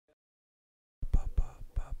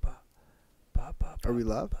Are we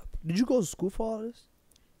live? Did you go to school for all this?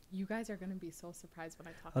 You guys are gonna be so surprised when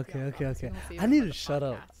I talk. Okay. to you. I need to shut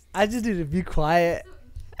up. I just need to be quiet.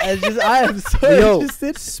 I am so Yo,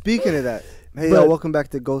 interested. speaking of that, hey, But- y'all, welcome back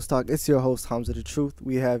to Ghost Talk. It's your host, Hamza the Truth.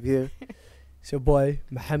 We have here. It's your boy,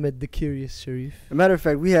 Mohammed the Curious Sharif. As a matter of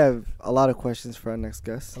fact, we have a lot of questions for our next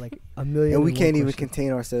guest. Like a million. And we one can't even question.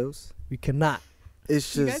 contain ourselves. We cannot.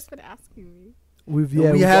 It's You guys just, been asking me. We've We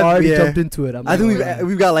we've have- already yeah. jumped into it. I think Yeah.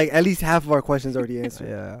 we've got like at least half of our questions already answered.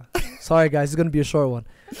 Yeah. Sorry guys, it's gonna be a short one.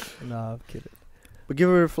 No, I'm kidding. But give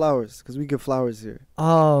her flowers, because we give flowers here.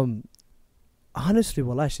 Honestly,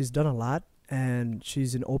 wallah, she's done a lot, and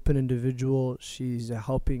she's an open individual. She's a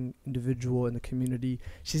helping individual in the community.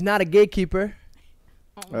 She's not a gatekeeper.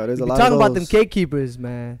 There's We a be lot talking of about them those. gatekeepers,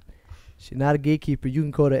 man. She's not a gatekeeper. You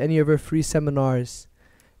can go to any of her free seminars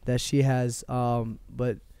that she has.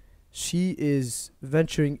 But she is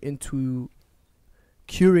venturing into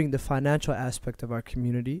curing the financial aspect of our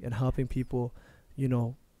community and helping people,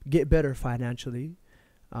 get better financially,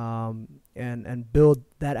 and build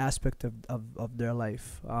that aspect of their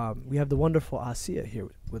life. We have the wonderful Asiya here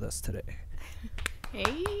with us today.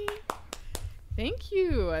 Hey. Thank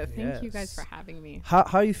you. Thank you guys Yes. for having me. How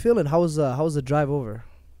are you feeling? How was the drive over?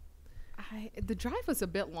 The drive was a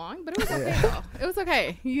bit long, but it was okay though. It was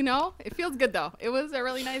okay. It feels good though. It was a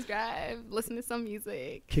really nice drive. Listen to some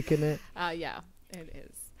music. Kicking it. Yeah, it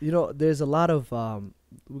is. There's a lot of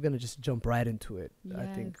we're gonna just jump right into it. I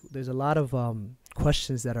think Yes. there's a lot of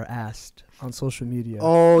questions that are asked on social media.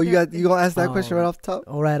 Oh, you gonna ask that question right off the top?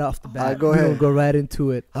 All right off the bat. go We're gonna ahead. go right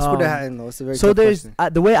into it. Let's put the hat in, though. It's a very So tough there's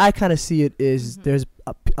question. the way I kind of see it is Mhm. there's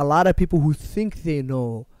a lot of people who think they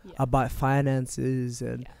know Yeah. about finances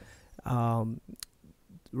and Yes.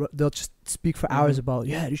 they'll just speak for hours Mhm. about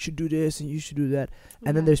you should do this and you should do that,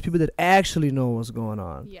 and then Yes. there's people that actually know what's going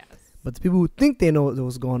on. Yes. But the people who think they know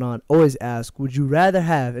what's going on always ask, would you rather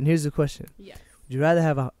have, and here's the question, Yes. would you rather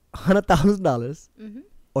have $100,000 Mm-hmm.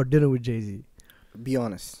 or dinner with Jay-Z? Be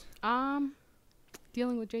honest.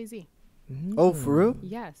 Dealing with Jay-Z. Oh, for real?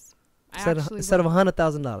 Yes. Instead of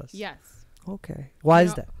 $100,000? Yes. Okay. Why You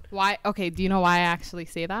is know- that? Why? Okay. Do you know why I actually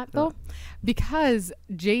say that though? Because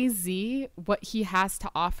Jay-Z, what he has to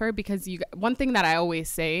offer, because one thing that I always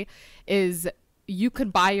say is you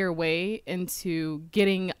could buy your way into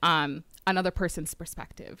getting another person's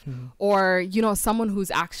perspective or, someone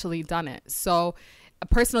who's actually done it. So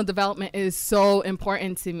personal development is so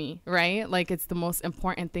important to me, right? Like it's the most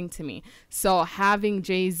important thing to me. So having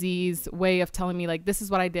Jay-Z's way of telling me like, this is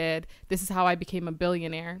what I did, this is how I became a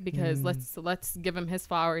billionaire, because let's give him his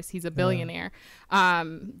flowers. He's a billionaire.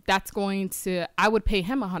 That's I would pay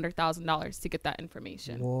him $100,000 to get that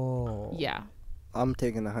information. Whoa. Yeah. I'm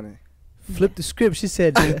taking the 100. Flip the script. She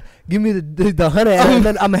said, give me the 100 and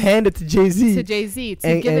then I'm going to hand it to Jay-Z. To Jay-Z to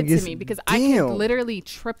And- give and it to just- me, because I can Damn. literally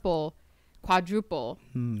triple, quadruple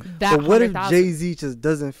Hmm. that. But what if 100,000. Jay-Z just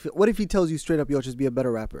doesn't feel... What if he tells you straight up, yo, just be a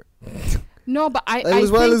better rapper? No, but Let's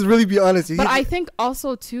really be honest. But I think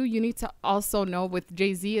also too, you need to also know with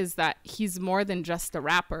Jay-Z is that he's more than just a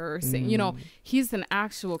rapper. He's an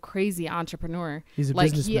actual crazy entrepreneur. He's a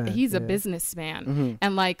like businessman. he's a Yeah. businessman. Mhm.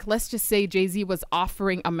 And like, let's just say Jay-Z was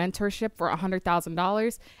offering a mentorship for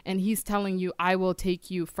 $100,000 and he's telling you, I will take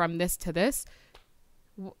you from this to this.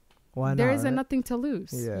 Why There not, isn't right? nothing to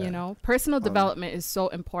lose. Yeah. Personal development is so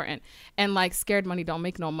important. And like scared money don't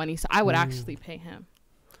make no money. So I would Ooh. actually pay him.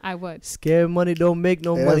 I would. Scared money don't make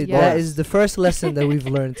no Yeah, money. that's That boss. is the first lesson that we've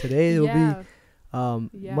learned today. It'll Yeah. be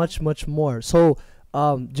Yeah. much more. So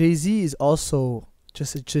Jay-Z is also,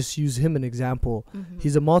 just use him an example. Mhm.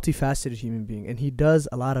 He's a multifaceted human being, and he does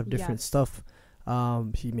a lot of different Yes. stuff.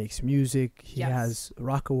 He makes music. He Yes. has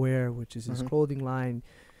Rockaware, which is his Mhm. clothing line.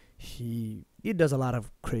 He does a lot of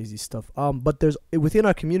crazy stuff. But there's within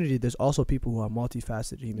our community, there's also people who are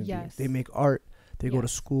multifaceted human beings. Yes. They make art. They go to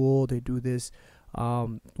Yes. school. They do this.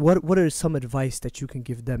 What are some advice that you can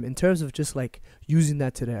give them in terms of just like using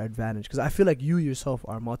that to their advantage? Because I feel like you yourself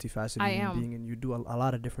are a multifaceted I human am. being, and you do a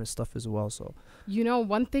lot of different stuff as well. So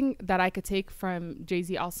One thing that I could take from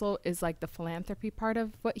Jay-Z also is like the philanthropy part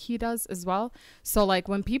of what he does as well. So like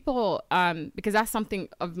when people, because that's something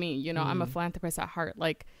of me, I'm a philanthropist at heart.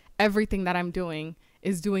 Like everything that I'm doing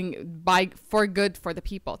is doing for good for the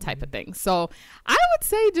people type of thing. So I would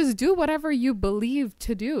say just do whatever you believe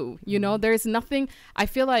to do. There's nothing, I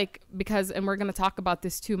feel like, and we're going to talk about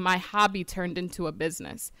this too, my hobby turned into a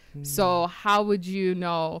business. So how would you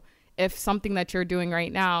know if something that you're doing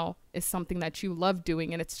right now is something that you love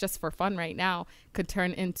doing and it's just for fun right now could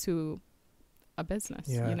turn into a business,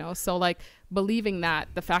 Yeah. you know? So like believing that,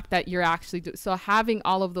 the fact that you're actually, so having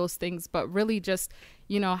all of those things, but really just,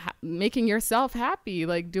 you know, making yourself happy,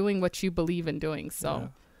 like doing what you believe in doing. So,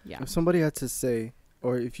 yeah. If somebody had to say,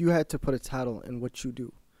 or if you had to put a title in what you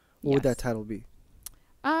do, what would that title be?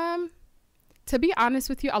 To be honest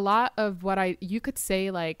with you, a lot of what you could say,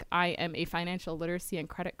 like, I am a financial literacy and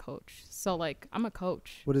credit coach. So, like, I'm a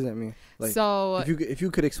coach. What does that mean? Like, so if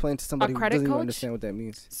you could explain to somebody who doesn't even understand what that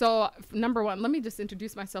means. So, number one, let me just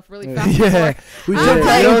introduce myself really fast. Yeah. We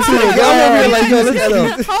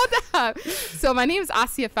Hold up. So, my name is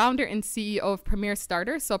Asia, founder and CEO of Premier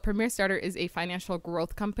Starter. So, Premier Starter is a financial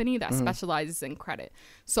growth company that specializes in credit.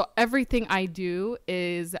 So, everything I do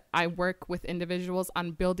is I work with individuals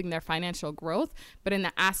on building their financial growth, but in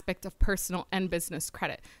the aspect of personal and business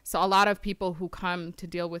credit. So a lot of people who come to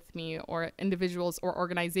deal with me, or individuals or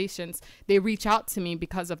organizations, they reach out to me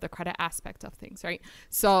because of the credit aspect of things, right?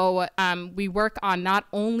 So we work on not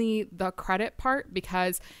only the credit part,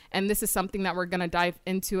 because, and this is something that we're going to dive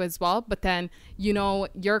into as well, but then, you know,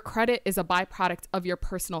 your credit is a byproduct of your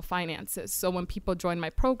personal finances. So when people join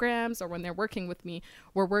my programs or when they're working with me,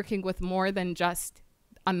 we're working with more than just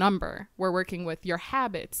a number. We're working with your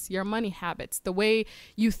habits, your money habits, the way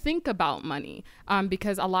you think about money.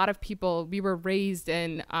 Because a lot of people, we were raised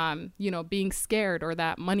in, you know, being scared, or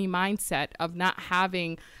that money mindset of not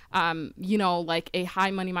having, you know, like a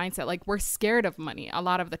high money mindset. Like, we're scared of money a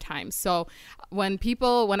lot of the time. So when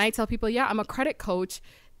I tell people, yeah, I'm a credit coach,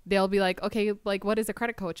 they'll be like, okay, like, what is a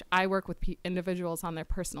credit coach? I work with individuals on their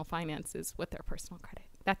personal finances with their personal credit.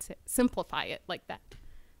 That's it. Simplify it like that.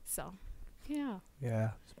 So. Yeah,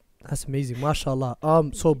 that's amazing, mashallah.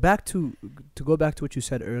 So go back to what you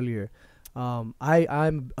said earlier.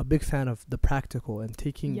 I'm a big fan of the practical and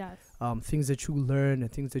taking things that you learn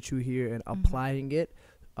and things that you hear and applying it.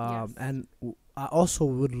 And I also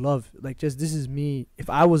would love, like, just, this is me, if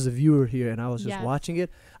I was a viewer here and I was just watching it,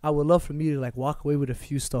 I would love for me to like walk away with a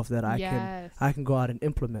few stuff that I can go out and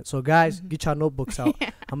implement. So guys, get your notebooks out.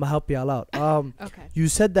 I'm gonna help y'all out. Okay. You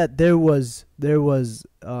said that there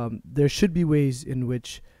should be ways in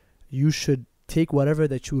which you should take whatever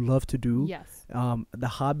that you love to do, the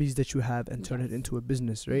hobbies that you have, and turn it into a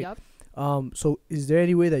business, right? Yep. So is there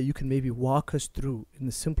any way that you can maybe walk us through, in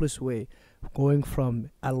the simplest way, going from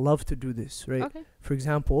I love to do this, right? Okay. For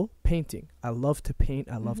example, painting. I love to paint.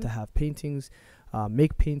 I love to have paintings,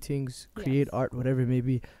 make paintings, create art, whatever it may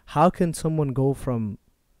be. How can someone go from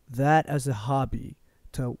that as a hobby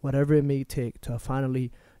to whatever it may take to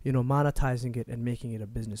finally, you know, monetizing it and making it a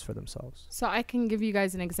business for themselves? So I can give you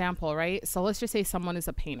guys an example, right? So let's just say someone is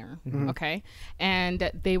a painter, okay?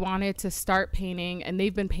 And they wanted to start painting, and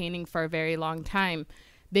they've been painting for a very long time.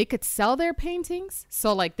 They could sell their paintings.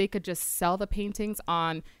 So like they could just sell the paintings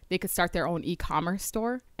they could start their own e-commerce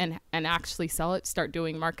store and actually sell it, start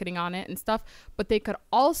doing marketing on it and stuff. But they could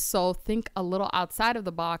also think a little outside of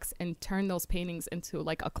the box and turn those paintings into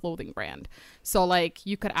like a clothing brand. So like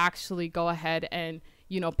you could actually go ahead and,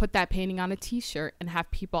 you know, put that painting on a t-shirt and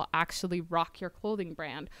have people actually rock your clothing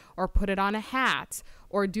brand, or put it on a hat,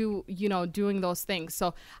 or do, you know, doing those things.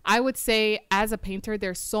 So I would say, as a painter,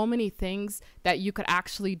 there's so many things that you could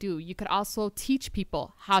actually do. You could also teach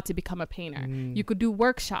people how to become a painter. You could do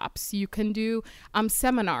workshops. You can do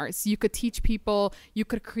seminars. You could teach people. You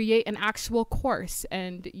could create an actual course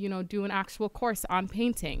and, you know, do an actual course on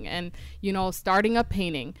painting and, you know, starting up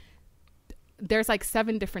painting. There's like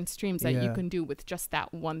 7 different streams that you can do with just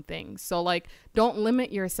that one thing. So like, don't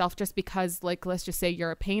limit yourself just because, like, let's just say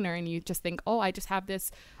you're a painter and you just think, oh, I just have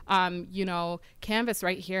this, you know, canvas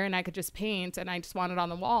right here and I could just paint and I just want it on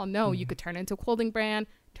the wall. No, you could turn it into a clothing brand,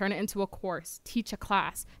 turn it into a course, teach a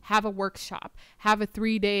class, have a workshop, have a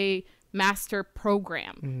 3-day master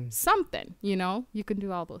program, something, you know, you can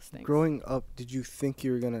do all those things. Growing up, did you think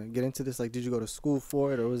you were going to get into this? Like, did you go to school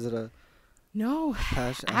for it, or was it a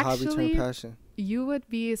passion, a hobby turned passion? You would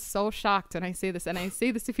be so shocked when I say this, and I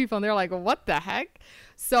say this to people and they're like, what the heck?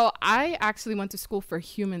 So I actually went to school for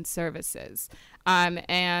human services,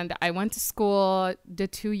 and I went to school,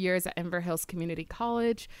 did 2 years at Inver Hills Community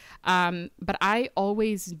College, but I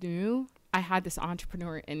always knew I had this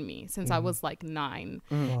entrepreneur in me since I was like 9.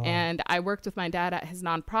 And I worked with my dad at his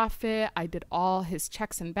nonprofit. I did all his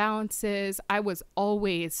checks and balances. I was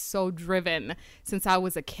always so driven since I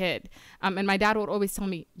was a kid. And my dad would always tell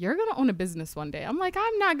me, you're going to own a business one day. I'm like,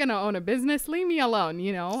 I'm not going to own a business. Leave me alone,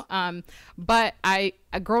 you know? But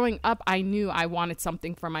growing up, I knew I wanted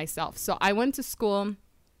something for myself. So I went to school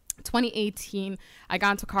 2018, I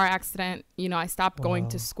got into a car accident. You know, I stopped going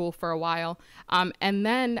to school for a while. And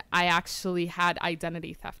then I actually had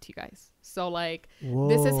identity theft, you guys. So like,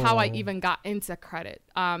 this is how I even got into credit.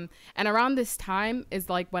 And around this time is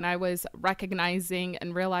like when I was recognizing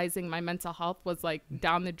and realizing my mental health was like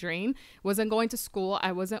down the drain. Wasn't going to school.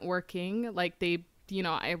 I wasn't working. Like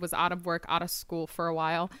I was out of work, out of school for a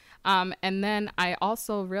while. And then I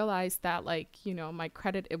also realized that my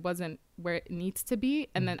credit, it wasn't where it needs to be.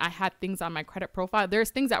 And then I had things on my credit profile.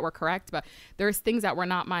 There's things that were correct, but there's things that were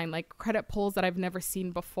not mine, like credit pulls that I've never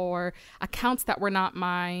seen before, accounts that were not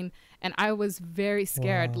mine. And I was very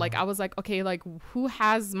scared. Like, I was like, okay, like who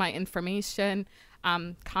has my information?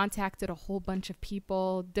 Contacted a whole bunch of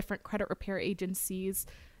people, different credit repair agencies.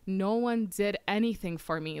 No one did anything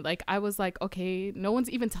for me. Like, I was like, okay, no one's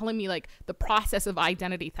even telling me like the process of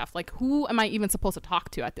identity theft. Like, who am I even supposed to talk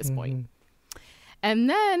to at this point? And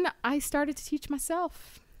then I started to teach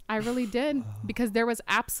myself. I really did, because there was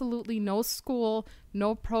absolutely no school,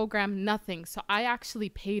 no program, nothing. So I actually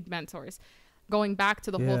paid mentors. Going back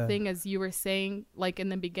to the whole thing, as you were saying, like in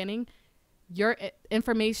the beginning, your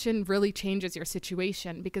information really changes your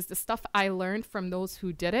situation, because the stuff I learned from those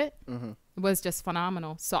who did it was just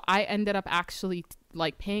phenomenal. So I ended up actually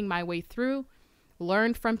like paying my way through,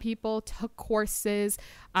 learned from people, took courses,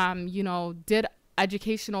 did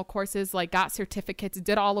educational courses, like got certificates,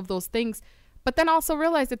 did all of those things, but then also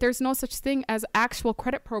realized that there's no such thing as actual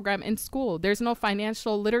credit program in school. There's no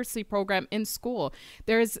financial literacy program in school.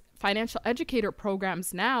 There's financial educator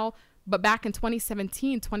programs now, but back in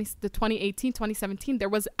 2018, 2017, there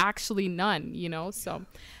was actually none, So,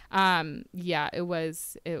 it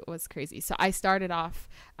was crazy. So I started off,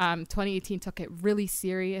 2018, took it really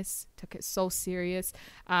serious, took it so serious,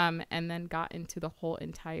 and then got into the whole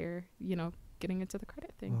entire, getting into the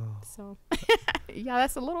credit thing. So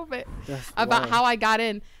that's a little bit about how I got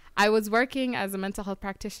in. I was working as a mental health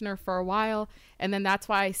practitioner for a while, and then that's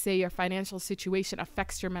why I say your financial situation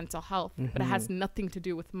affects your mental health, but it has nothing to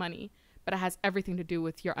do with money, but it has everything to do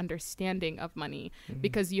with your understanding of money,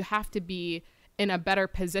 because you have to be in a better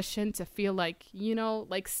position to feel like,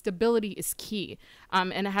 like stability is key.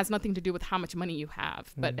 And it has nothing to do with how much money you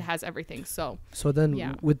have, but it has everything. So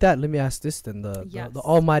then with that, let me ask this then, the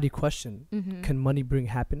almighty question, can money bring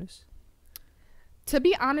happiness? To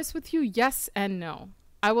be honest with you, yes and no.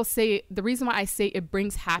 I will say the reason why I say it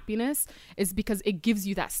brings happiness is because it gives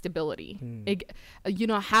you that stability.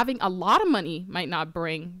 Having a lot of money might not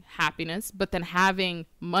bring happiness, but then having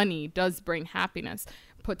money does bring happiness.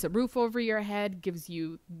 Puts a roof over your head, gives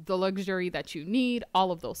you the luxury that you need,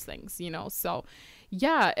 all of those things, So,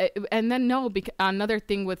 and then another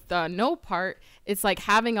thing with the no part, it's like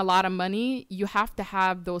having a lot of money, you have to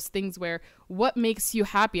have those things where what makes you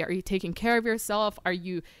happy? Are you taking care of yourself? Are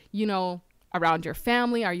you, around your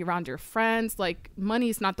family? Are you around your friends? Like, money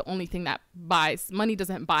is not the only thing that buys. Money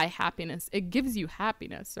doesn't buy happiness. It gives you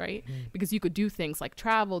happiness, right? Because you could do things like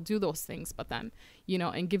travel, do those things, but then,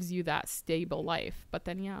 and gives you that stable life. But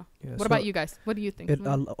then, what about you guys? What do you think?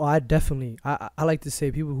 I definitely, I like to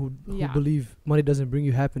say people who believe money doesn't bring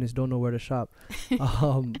you happiness don't know where to shop.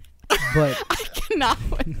 But I cannot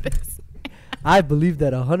with this. I believe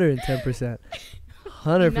that 110%.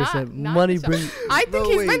 100% money brings. I think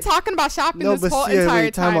he's been talking about shopping this whole entire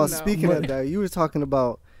time. Speaking of that, you were talking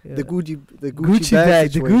about the Gucci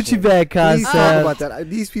bag, the Gucci bag concept. Please talk about that.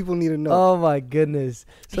 These people need to know. Oh my goodness!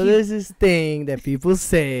 So there's this thing that people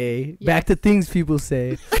say. Back to things people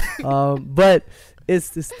say, but it's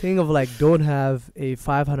this thing of like, don't have a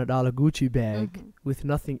 $500 Gucci bag with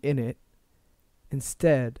nothing in it.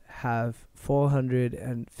 Instead, have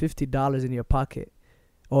 $450 in your pocket.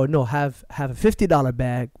 Or no, have a $50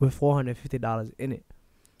 bag with $450 in it.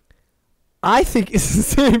 I think it's the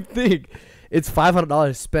same thing. It's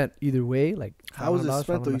 $500 spent either way. Like, how is it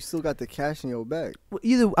spent though? You still got the cash in your bag.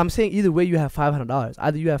 Well, I'm saying either way you have $500.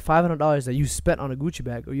 Either you have $500 that you spent on a Gucci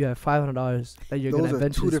bag, or you have $500 that you're gonna eventually spend.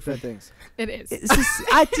 Those are two different things. It is. It's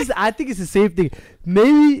just, I think it's the same thing.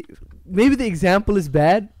 Maybe the example is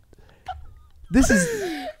bad. This is.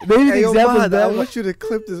 Maybe the example is bad. I want you to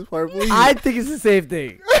clip this part, please. I think it's the same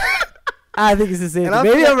thing.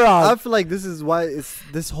 Maybe I'm wrong. I feel like this is why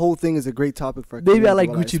this whole thing is a great topic for. Maybe I like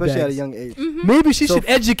Gucci bags, especially at a young age. Maybe she should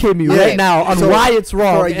educate me right now on why it's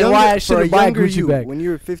wrong and why I shouldn't buy a Gucci bag. When you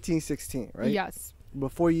were 15, 16, right? Yes.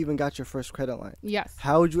 Before you even got your first credit line. Yes.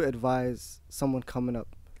 How would you advise someone coming up?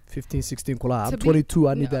 15, 16, I'm 22.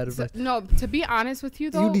 I need that advice. To be honest with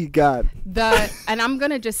you, though, you need God. And I'm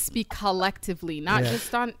gonna just speak collectively, not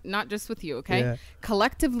just with you, okay? Yeah.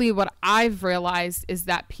 Collectively, what I've realized is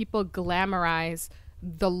that people glamorize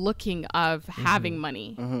the looking of having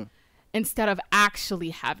money, instead of actually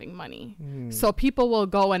having money. So people will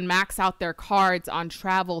go and max out their cards on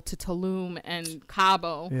travel to Tulum and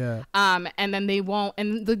Cabo. Yeah. And then they won't.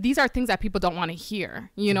 And these are things that people don't want to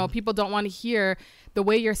hear. You know, people don't want to hear the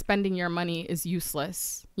way you're spending your money is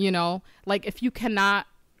useless. You know, like if you cannot,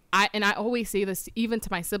 I always say this even to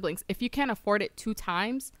my siblings, if you can't afford it 2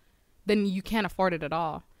 times, then you can't afford it at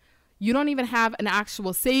all. You don't even have an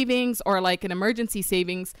actual savings or like an emergency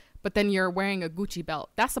savings, but then you're wearing a Gucci belt.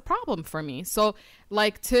 That's a problem for me. So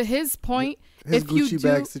like to his point, his Gucci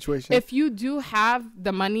bag situation, if you do have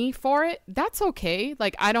the money for it, that's okay.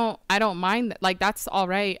 Like I don't mind that. Like that's all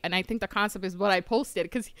right. And I think the concept is what I posted,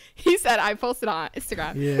 because he said I posted on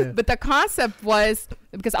Instagram. Yeah. But the concept was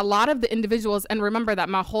because a lot of the individuals, and remember that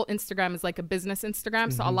my whole Instagram is like a business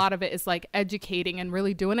Instagram. So a lot of it is like educating and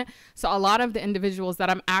really doing it. So a lot of the individuals that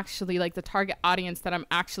I'm actually like the target audience that I'm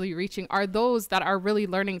actually reaching are those that are really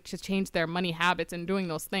learning to change their money habits and doing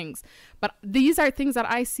those things. But these are things that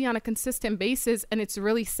I see on a consistent basis, and it's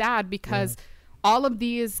really sad because all of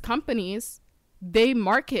these companies, they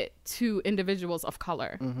market to individuals of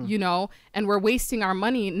color, you know, and we're wasting our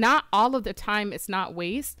money. Not all of the time it's not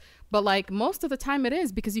waste, but like most of the time it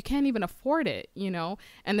is, because you can't even afford it, you know,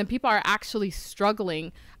 and then people are actually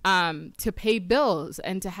struggling to pay bills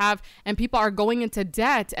and and people are going into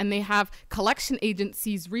debt, and they have collection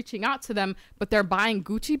agencies reaching out to them, but they're buying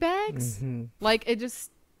Gucci bags. Like it just,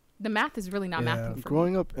 the math is really not mathing for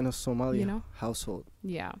growing me. up in a Somali You know? household,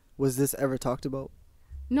 Yeah. was this ever talked about?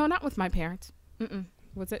 No, not with my parents.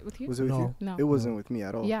 Was it with you? Was it with you? No. It wasn't with me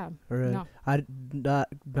at all. Yeah. Right. No. I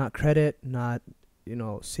not credit, not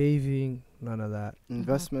saving, none of that.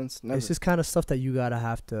 Investments, never. It's just kind of stuff that you gotta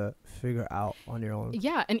have to figure out on your own.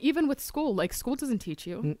 Yeah, and even with school, like school doesn't teach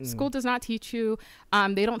you. School does not teach you.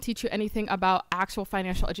 They don't teach you anything about actual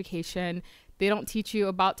financial education. They don't teach you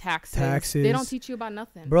about taxes. They don't teach you about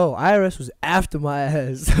nothing. Bro, IRS was after my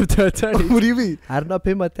ass. After attorney. What do you mean? I did not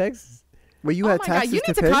pay my taxes. But you had taxes you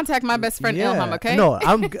need to pay? contact my best friend Ilham, okay? No,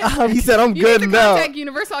 He said I'm you good need to now. contact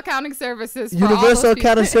Universal Accounting Services. Universal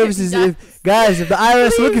Accounting Services. Yes. If the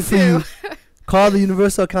IRS looking for you, do. call the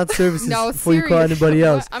Universal Accounting Services No, before you call serious. anybody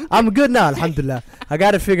else. I'm good now, alhamdulillah. I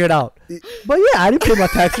got it figured out. But yeah, I didn't pay my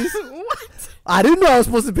taxes. What? I didn't know I was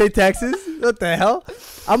supposed to pay taxes. What the hell?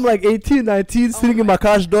 I'm like 18, 19, sitting in my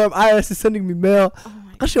college dorm. IRS is sending me mail. Oh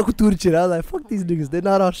my I was like, fuck these niggas. They're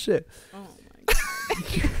not on shit. Oh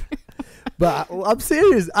my God. But I'm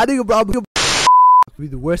serious. I think I'll be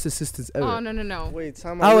the worst assistants ever. Oh, no. Wait,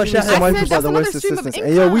 time I out. was You said just- Somali I said people are that's the another worst stream of assistants.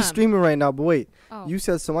 Hey, yo, we income. streaming right now, but wait. Oh. You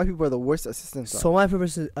said Somali people are the worst assistants. So my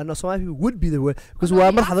person, no, so my people would be the worst. Because Oh, no, why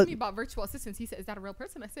he am asked I me about virtual assistants. He said, "Is that a real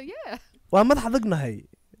person?" I said, "Yeah."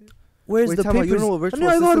 Where's Wait, the time out, papers? you don't know what virtual No,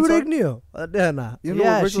 I assistants are? You know what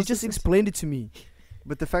Yeah, she virtual just assistants? explained it to me.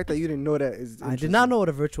 But the fact that you didn't know that is I did not know what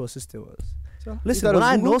a virtual assistant was. So, you Listen, thought it when was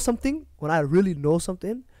I Google? know something, when I really know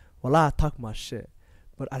something, wallah, I talk my shit.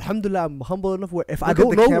 But alhamdulillah, I'm humble enough where if I Look don't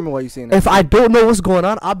at the know, camera while you saying that. if I don't know what's going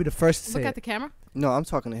on, I'll be the first to Look say at it. the camera. No, I'm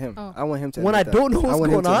talking to him. Oh. I want him to When admit I that. don't know I what's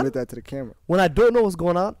want him going to on- admit that to the camera. When I don't know what's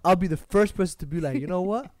going on, I'll be the first person to be like, you know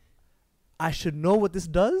what? I should know what this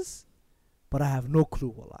does, but I have no clue,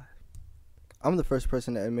 wallah. I'm the first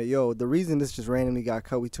person to admit, yo, the reason this just randomly got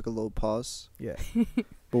cut, we took a little pause, Yeah.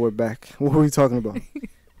 but we're back. What were we talking about?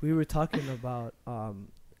 We were talking about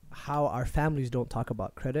how our families don't talk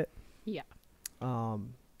about credit. Yeah.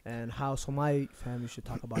 And how Somali families should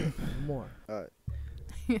talk about it more.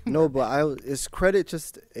 No, but is credit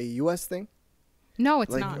just a U.S. thing? No,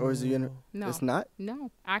 it's Like, not. or is it No. It's not?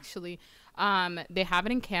 No, actually, they have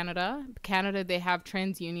it in Canada. Canada, they have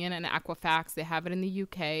TransUnion and Equifax. They have it in the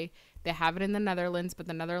UK. They have it in the Netherlands, but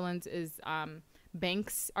the Netherlands is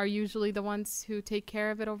banks are usually the ones who take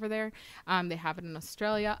care of it over there. They have it in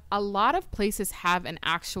Australia. A lot of places have an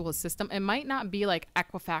actual system. It might not be like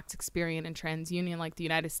Equifax, Experian, and TransUnion like the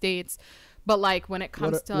United States, but like when it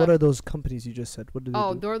comes What are those companies you just said? What do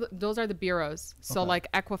they do? Those are the bureaus. So Okay.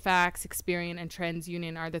 like Equifax, Experian, and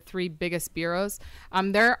TransUnion are the 3 biggest bureaus.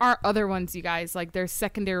 There are other ones, you guys. Like there's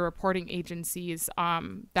secondary reporting agencies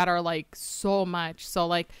that are like so much. So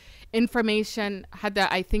like information had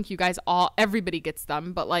that. I think you guys everybody gets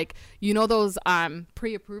them, but like you know those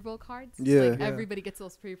pre-approval cards. Yeah. Like Yeah. everybody gets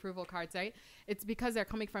those pre-approval cards, right? It's because they're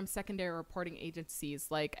coming from secondary reporting agencies.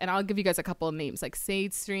 Like, and I'll give you guys a couple of names like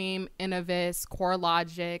SageStream, Innovis,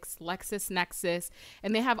 CoreLogics, LexisNexis,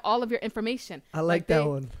 and they have all of your information. I like that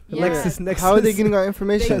one. Yeah. LexisNexis. How are they getting our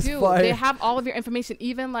information? They That's do. fire. They have all of your information,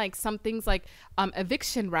 even like some things like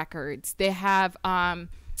eviction records. They have,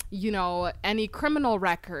 any criminal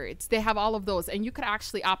records. They have all of those, and you could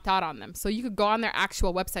actually opt out on them. So you could go on their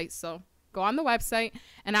actual website. So go on the website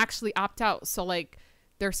and actually opt out. So like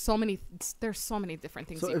there's so many different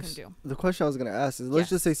things you can do. The question I was going to ask is, let's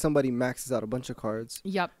just say somebody maxes out a bunch of cards.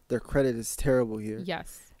 Yep. Their credit is terrible here.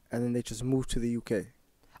 Yes. And then they just move to the UK.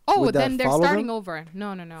 Oh, then they're starting over.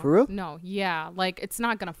 No. For real? No, yeah. Like, it's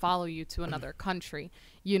not going to follow you to another country,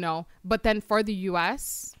 you know. But then for the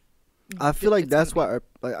U.S., I feel like that's why,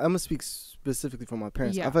 I'm going to speak specifically for my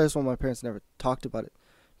parents. I feel like that's why my parents never talked about it.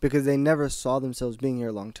 Because they never saw themselves being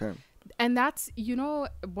here long term. And that's, you know,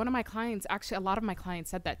 one of my clients, actually, a lot of my clients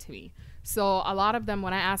said that to me. So a lot of them,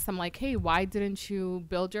 when I asked them, like, hey, why didn't you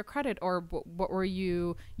build your credit? Or what were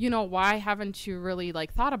you, you know, why haven't you really,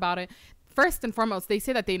 like, thought about it? First and foremost, they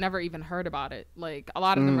say that they never even heard about it. Like, a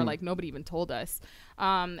lot of them are like, nobody even told us.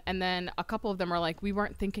 And then a couple of them are like, we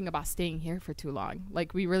weren't thinking about staying here for too long.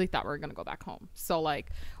 Like, we really thought we were going to go back home. So,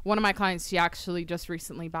 like, one of my clients, she actually just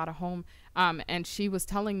recently bought a home. And she was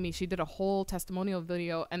telling me, she did a whole testimonial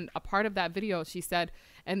video. And a part of that video, she said,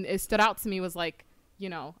 and it stood out to me, was like, you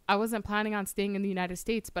know, I wasn't planning on staying in the United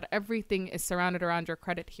States, but everything is surrounded around your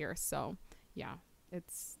credit here. So, yeah,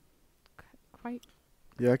 it's quite...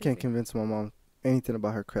 Yeah, I can't convince my mom anything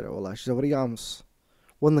about her credit. Wallah. She said, what do you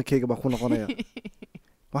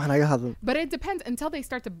But it depends until they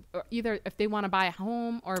start to, either if they want to buy a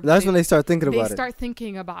home or... That's when they start thinking about it. They start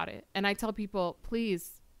thinking about it. And I tell people,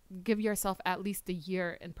 please give yourself at least a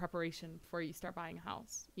year in preparation before you start buying a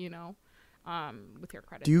house, you know, with your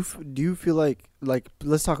credit. Do you feel like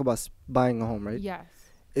let's talk about buying a home, right? Yes.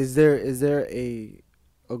 Is there a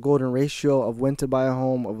golden ratio of when to buy a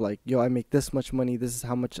home, of like, yo, I make this much money, this is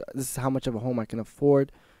how much of a home I can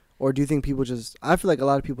afford? Or do you think people I feel like a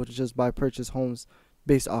lot of people just purchase homes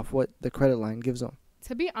based off what the credit line gives them?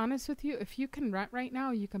 To be honest with you, if you can rent right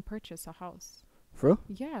now, you can purchase a house. For real?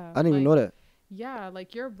 Yeah. I didn't even know that. Yeah,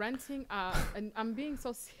 like you're renting and I'm being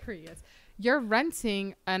so serious. You're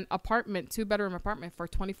renting an apartment, 2-bedroom apartment for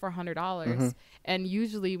 $2,400. And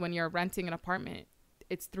usually when you're renting an apartment,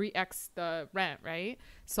 it's 3x the rent, right?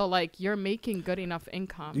 So like you're making good enough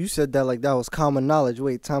income. You said that like that was common knowledge.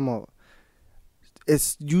 Wait, time out.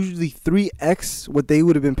 It's usually 3x what they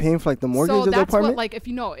would have been paying for like the mortgage of the apartment. So that's what, like,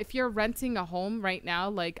 if you're renting a home right now,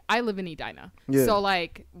 like I live in Edina. Yeah. So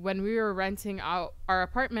like when we were renting out our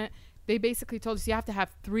apartment, they basically told us you have to have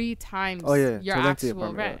 3 times your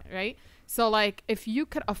actual rent, right? So like if you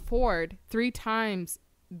could afford 3 times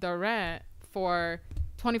the rent for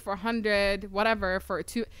 $2,400, whatever, for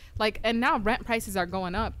 2, like, and now rent prices are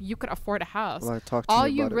going up. You could afford a house. Well, all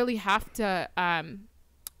you really have to, and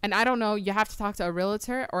I don't know, you have to talk to a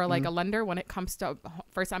realtor or like a lender when it comes to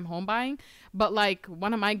first-time home buying. But like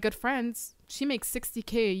one of my good friends, she makes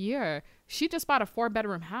 $60K a year. She just bought a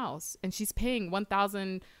 4-bedroom house and she's paying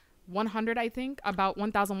 $1,100, I think, about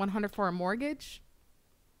 $1,100 for a mortgage.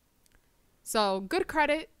 So good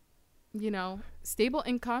credit. You know, stable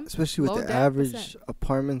income, especially with the average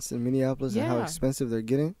apartments in Minneapolis and how expensive they're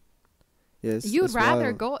getting. Yes, you'd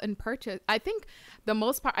rather go and purchase. I think the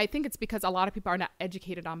most part, I think it's because a lot of people are not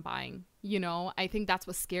educated on buying. You know, I think that's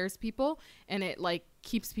what scares people, and it like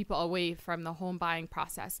keeps people away from the home buying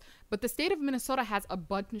process. But the state of Minnesota has a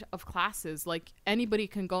bunch of classes. Like anybody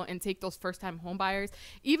can go and take those first-time home buyers,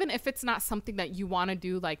 even if it's not something that you want to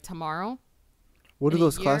do like tomorrow. What do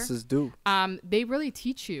those classes do? They really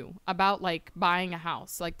teach you about like buying a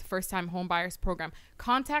house, like the first time home buyers program.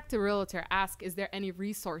 Contact a realtor, ask, is there any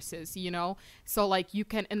resources, you know? So like you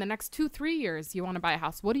can, in the next 2-3 years, you want to buy a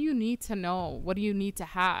house. What do you need to know? What do you need to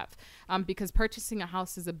have? Because purchasing a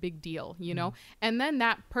house is a big deal, you know? And then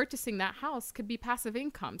purchasing that house could be passive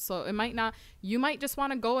income. So it might not, you might just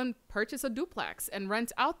want to go and purchase a duplex and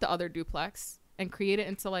rent out the other duplex and create it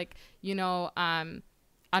into like, you know,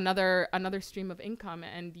 another stream of income,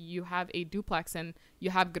 and you have a duplex and you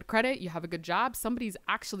have good credit, you have a good job, somebody's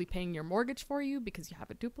actually paying your mortgage for you because you have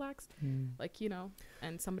a duplex, like, you know,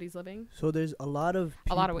 and somebody's living. So there's a lot of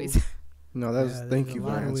ways. No, thank you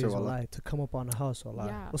for the answer. To come up on a house.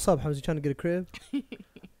 What's up, Hamza? You trying to get a crib?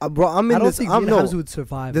 Bro, I don't think Hamza would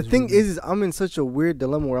survive. The thing is I'm in such a weird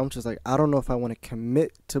dilemma where I'm just like, I don't know if I want to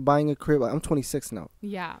commit to buying a crib. Like, I'm 26 now.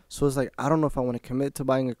 Yeah. So it's like, I don't know if I want to commit to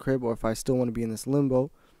buying a crib or if I still want to be in this limbo.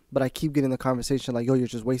 But I keep getting the conversation like, yo, you're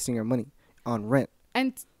just wasting your money on rent.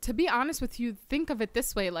 And to be honest with you, think of it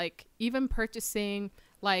this way, like even purchasing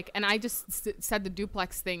like, and I just said the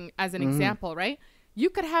duplex thing as an example, right? You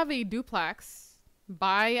could have a duplex,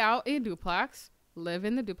 buy out a duplex, live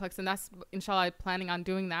in the duplex, and that's inshallah planning on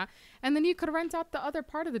doing that. And then you could rent out the other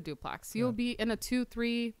part of the duplex. You'll be in a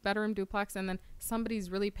 2-3 bedroom duplex, and then somebody's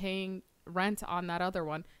really paying rent on that other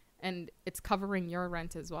one. And it's covering your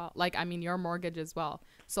rent as well. Like, I mean, your mortgage as well.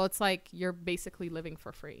 So it's like you're basically living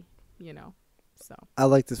for free, you know? So I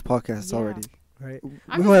like this podcast already. right?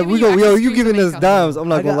 I'm just giving you yo, extra you streams giving of us income. dimes. I'm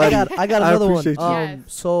not gonna lie to you. I got I another one. appreciate you. Yes.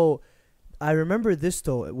 So I remember this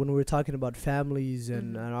though when we were talking about families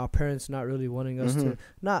and, Mhm. and our parents not really wanting us to, Mhm.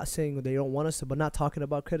 not saying they don't want us to, but not talking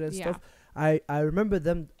about credit and Yeah. stuff. I remember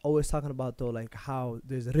them always talking about though like how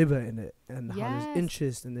there's riba in it and how Yes. there's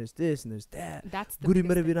interest and there's this and there's that. That's the Guri biggest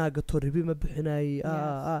mere thing. bina gato riba ma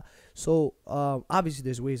bixinay, So obviously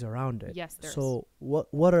there's ways around it. Yes, there's. So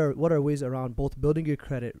what are ways around both building your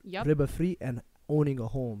credit Yep. riba free and owning a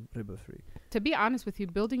home riba free? To be honest with you,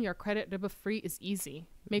 building your credit riba free is easy.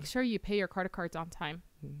 Make sure you pay your credit cards on time.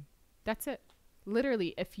 Mm. That's it.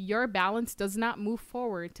 Literally, if your balance does not move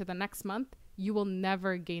forward to the next month, you will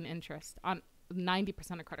never gain interest on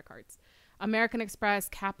 90% of credit cards. American Express,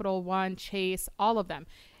 Capital One, Chase, all of them.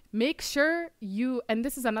 Make sure you, and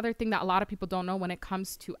this is another thing that a lot of people don't know when it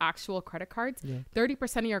comes to actual credit cards, Yeah.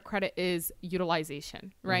 30% of your credit is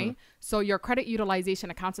utilization, right? So your credit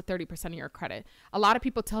utilization accounts for 30% of your credit. A lot of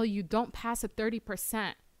people tell you don't pass at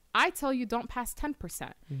 30%. I tell you don't pass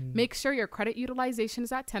 10%. Mhm. Make sure your credit utilization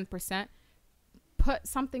is at 10%. Put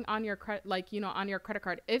something on your credit, like, on your credit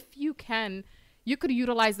card. If you can, you could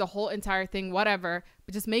utilize the whole entire thing, whatever,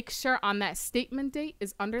 but just make sure on that statement date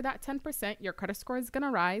is under that 10%. Your credit score is going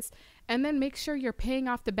to rise. And then make sure you're paying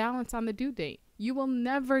off the balance on the due date. You will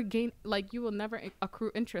never gain, you will never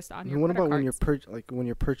accrue interest on your What credit about cards. when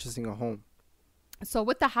you're purchasing a home? So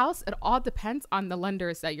with the house, it all depends on the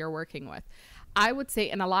lenders that you're working with. I would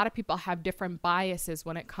say, and a lot of people have different biases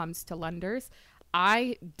when it comes to lenders.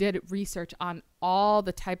 I did research on all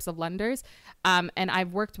the types of lenders, and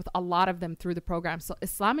I've worked with a lot of them through the program. So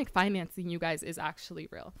Islamic financing, you guys, is actually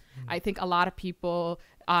real. I think a lot of people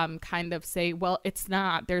kind of say, well, it's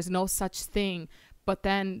not. There's no such thing. But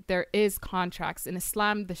then there is contracts. In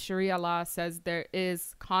Islam, the Sharia law says there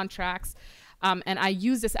is contracts. And I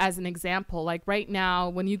use this as an example. Like right now,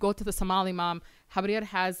 when you go to the Somali mom, Habriyat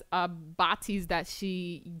has batis that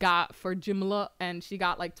she got for Jumla, and she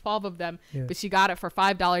got like 12 of them, Yeah. but she got it for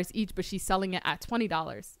 $5 each, but she's selling it at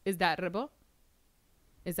 $20. Is that riba?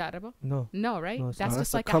 Is that riba? No. No, right? No, it's That's not.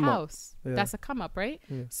 just That's a like a come up. house. Yeah. That's a come up, right?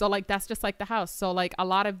 Yeah. So like that's just like the house. So like a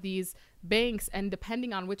lot of these banks, and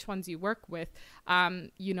depending on which ones you work with,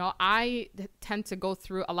 I tend to go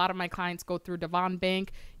through, a lot of my clients go through Devon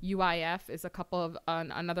Bank. UIF is a couple of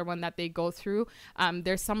another one that they go through.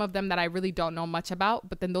 There's some of them that I really don't know much about,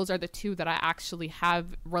 but then those are the two that I actually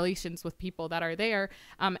have relations with people that are there.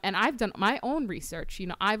 And I've done my own research.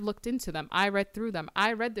 I've looked into them. I read through them.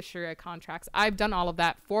 I read the Sharia contracts. I've done all of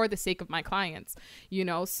that for the sake of my clients,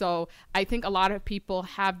 so I think a lot of people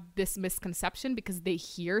have this misconception because they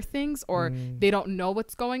hear things or they don't know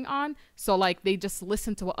what's going on. So like they just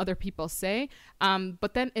listen to what other people say.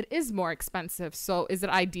 But then it is more expensive. So is it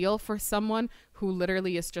ideal for someone who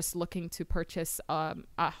literally is just looking to purchase a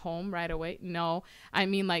home right away? No. I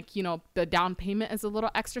mean, the down payment is a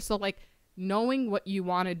little extra. So like knowing what you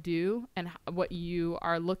want to do and what you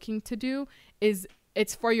are looking to do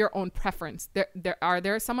it's for your own preference. There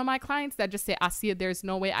are some of my clients that just say, Asiya, there's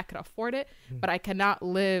no way I could afford it, but I cannot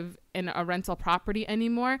live in a rental property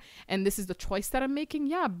anymore. And this is the choice that I'm making.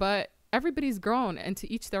 Yeah, but everybody's grown, and to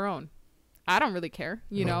each their own. I don't really care,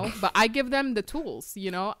 but I give them the tools,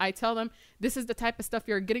 I tell them this is the type of stuff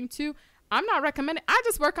you're getting to. I'm not recommending. I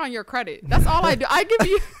just work on your credit. That's all I do. I give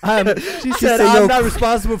you. She said, I'm not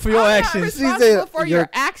responsible for your I'm actions. not responsible for your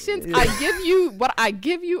actions. I give you what I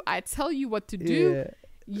give you. I tell you what to do.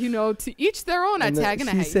 Yeah. To each their own. I tag and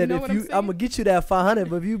I She hate. said, You know what I'm I'm saying? gonna get you that 500,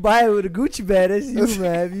 but if you buy it with a Gucci bag, that's you,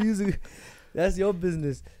 man. If you use it, that's your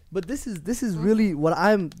business. But this is really what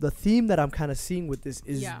the theme that I'm kind of seeing with this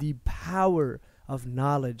is Yeah. the power of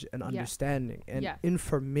knowledge and Yeah. understanding and Yeah.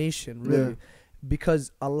 information, really. Yeah.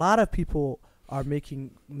 Because a lot of people are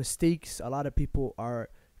making mistakes. A lot of people are,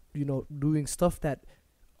 doing stuff that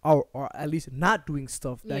or at least not doing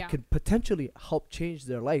stuff that Yeah. could potentially help change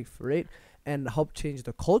their life, right? And help change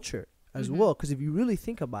the culture as Mhm. well. Because if you really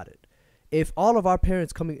think about it, if all of our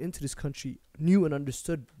parents coming into this country knew and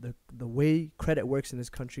understood the way credit works in this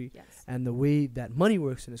country Yes. and the way that money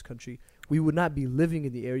works in this country, we would not be living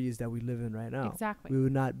in the areas that we live in right now. Exactly. We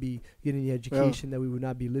would not be getting the education that we would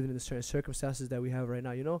not be living in the certain circumstances that we have right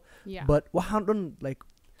now, Yeah. But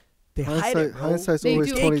they hide it, bro. Hindsight's They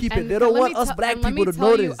always do. 20. Keep it. And They don't let want me us tell- black and let people me to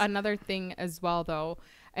tell you notice. another thing as well, though,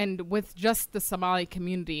 and with just the Somali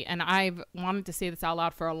community, and I've wanted to say this out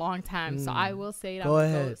loud for a long time, so I will say it. Go on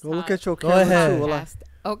ahead. Ghost Well, look Talk at your Go camera ahead. too. Wallah. podcast.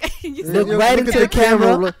 Okay. You Look said- right into the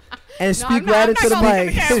camera look. and No, speak I'm not- right I'm into the not gonna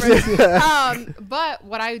look mic. at the but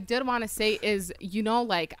what I did want to say is,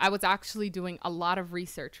 I was actually doing a lot of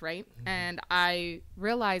research, right? And I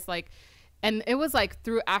realized and it was like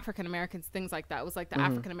through African Americans, things like that. It was like the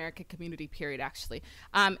African American community period, actually.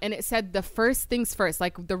 And it said the first things first,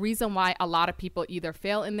 like the reason why a lot of people either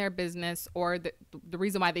fail in their business or the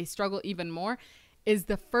reason why they struggle even more is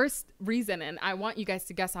the first reason. And I want you guys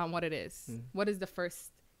to guess on what it is. What is the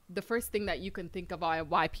first thing that you can think of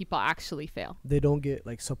why people actually fail? They don't get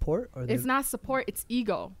like support, or it's not support, it's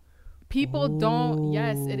ego. People don't,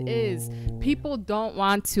 yes, it is. People don't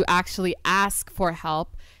want to actually ask for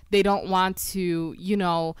help. They don't want to,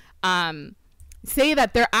 say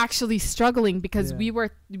that they're actually struggling, because we were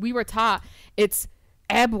taught it's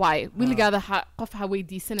don't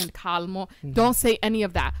say any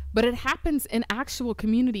of that. But it happens in actual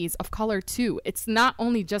communities of color too. It's not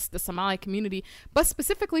only just the Somali community, but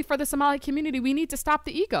specifically for the Somali community, we need to stop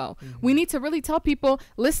the ego. We need to really tell people,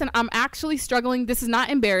 listen, I'm actually struggling. This is not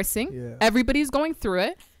embarrassing. Everybody's going through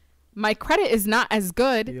it. My credit is not as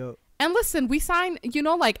good. And listen, we sign,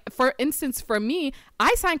 like, for instance, for me,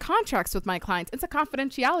 I sign contracts with my clients. It's a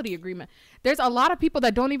confidentiality agreement. There's a lot of people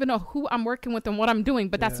that don't even know who I'm working with and what I'm doing,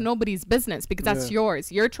 but that's nobody's business, because that's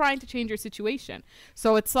yours. You're trying to change your situation.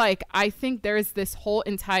 So it's like, I think there's this whole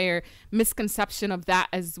entire misconception of that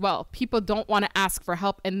as well. People don't want to ask for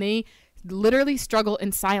help, and they literally struggle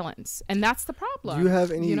in silence. And that's the problem. Do you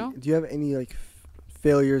have any like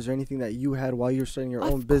failures or anything that you had while you're starting your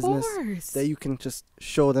own business that you can just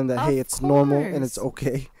show them that, hey, it's normal and it's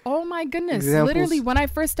okay? Oh my goodness. Examples? Literally, when I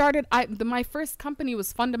first started, my first company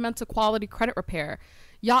was Fundamental Quality Credit Repair.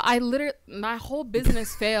 Y'all, my whole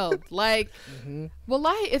business failed. Like,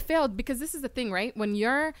 wallahi, it failed, because this is the thing, right? When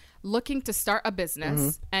you're looking to start a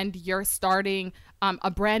business and you're starting a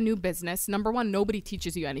brand new business, number one, nobody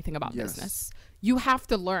teaches you anything about business. You have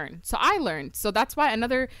to learn. So I learned. So that's why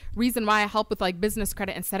another reason why I help with like business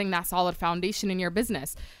credit and setting that solid foundation in your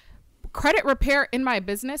business. Credit repair in my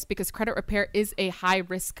business, because credit repair is a high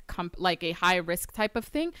risk type of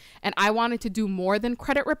thing, and I wanted to do more than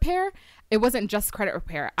credit repair. It wasn't just credit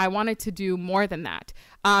repair. I wanted to do more than that.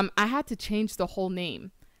 I had to change the whole name.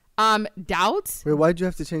 Doubts. Wait, why'd you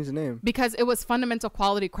have to change the name? Because it was Fundamental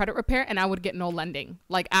Quality Credit Repair, and I would get no lending,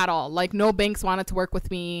 like, at all. Like, no banks wanted to work with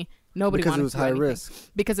me. Nobody wanted to do anything. Because it was high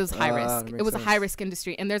risk. Because it was high risk. It was a high risk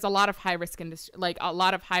industry, and there's a lot of high risk industry, like a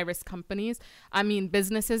lot of high risk companies. I mean,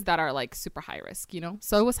 businesses that are like super high risk,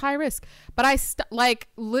 So it was high risk. But I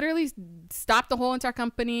literally stopped the whole entire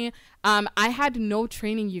company. I had no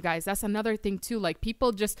training, you guys. That's another thing too. Like,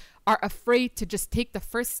 people just are afraid to just take the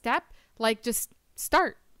first step. Like, just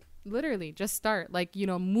start. Literally, just start. Like,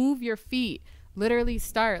 move your feet. Literally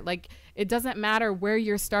start. Like, it doesn't matter where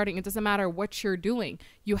you're starting. It doesn't matter what you're doing.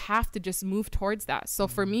 You have to just move towards that. So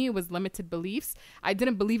for me, it was limited beliefs. I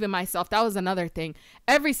didn't believe in myself. That was another thing.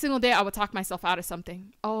 Every single day I would talk myself out of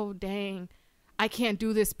something. Oh, dang, I can't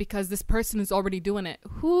do this because this person is already doing it.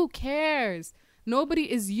 Who cares?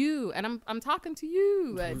 Nobody is you, and I'm talking to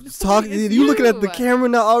you. You looking at the camera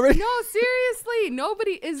now already? No, seriously,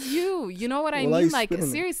 nobody is you. You know what I mean? Like,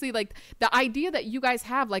 seriously, like the idea that you guys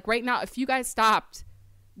have, like right now, if you guys stopped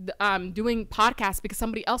doing podcasts because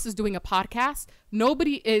somebody else is doing a podcast,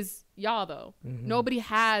 nobody is y'all though. Nobody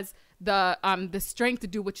has the strength to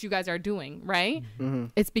do what you guys are doing, right?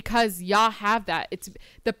 It's because y'all have that. It's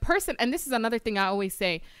the person, and this is another thing I always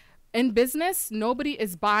say. In business, nobody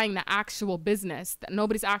is buying the actual business.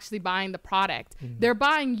 Nobody's actually buying the product. They're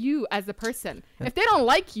buying you as a person. If they don't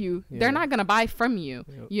like you, they're not going to buy from you,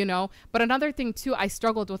 But another thing, too, I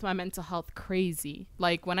struggled with my mental health crazy.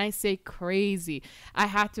 Like, when I say crazy, I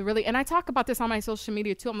had to really, and I talk about this on my social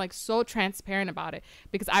media, too. I'm, like, so transparent about it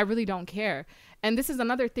because I really don't care. And this is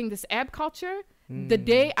another thing, this ab culture, the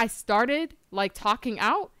day I started, like, talking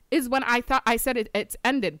out, is when I said it's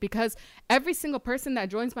ended, because every single person that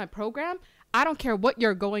joins my program, I don't care what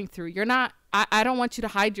you're going through. You're not, I don't want you to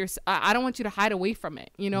hide I don't want you to hide away from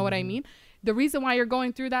it. You know what I mean? The reason why you're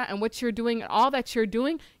going through that and what you're doing and all that you're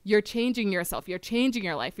doing, you're changing yourself. You're changing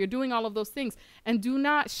your life. You're doing all of those things. And do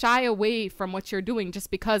not shy away from what you're doing just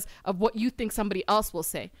because of what you think somebody else will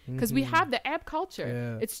say. Because we have the ab culture.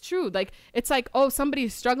 Yeah. It's true. Like, it's like, oh, somebody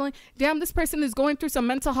is struggling. Damn, this person is going through some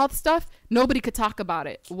mental health stuff. Nobody could talk about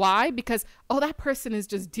it. Why? Because, oh, that person is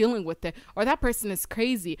just dealing with it. Or that person is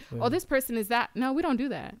crazy. Oh, this person is that. No, we don't do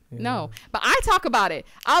that. No. But I talk about it.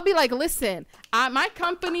 I'll be like, listen, my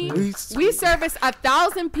company, we service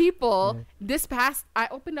 1,000 people. I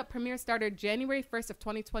opened up Premier Starter January 1st of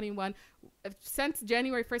 2021. Since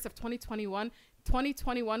January 1st of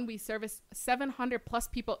 2021, we service 700 plus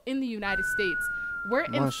people in the United States. We're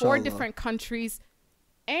in 4 different countries.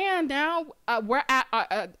 And now we're at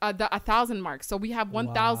the 1,000 mark. So we have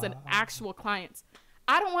 1,000 actual clients.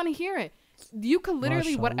 I don't want to hear it. You could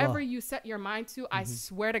literally, Mashallah. whatever you set your mind to, I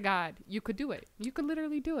swear to God, you could do it. You could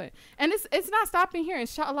literally do it. And it's not stopping here.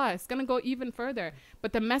 Inshallah, it's going to go even further.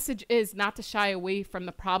 But the message is not to shy away from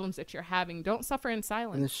the problems that you're having. Don't suffer in And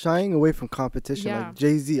silence. shying away from competition. Yeah. Like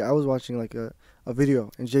Jay-Z, I was watching like a video,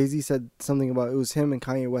 and Jay-Z said something about, it was him and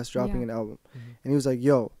Kanye West dropping Yeah. an album. And he was like,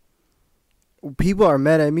 yo, people are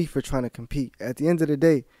mad at me for trying to compete. At the end of the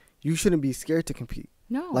day, you shouldn't be scared to compete.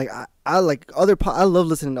 No. Like I like other I love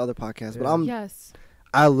listening to other podcasts, but Yeah. Yes.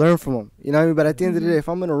 I learn from them. You know what I mean? But at the end of the Mhm. day, if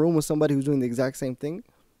I'm in a room with somebody who's doing the exact same thing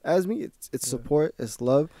as me, it's Yeah. support, it's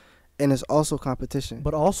love, and it's also competition.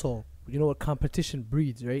 But also, you know what competition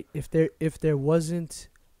breeds, right? If there wasn't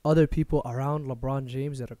other people around LeBron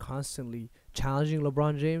James that are constantly challenging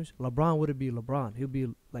LeBron James, LeBron wouldn't be LeBron. He'll be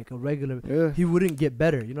like a regular. Yeah. He wouldn't get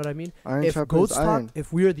better. You know what I mean? Iron If sharpens Goats Talk, iron.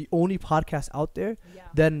 if we are the only podcast out there, Yeah.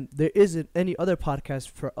 then there isn't any other podcast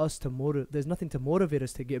for us to motivate. There's nothing to motivate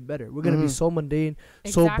us to get better. We're gonna be Mhm. so mundane,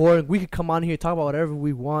 so Exactly. boring. We could come on here, talk about whatever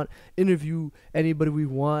we want, interview anybody we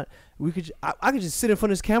want. We could. I could just sit in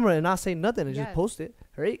front of this camera and not say nothing and just Yes. post it,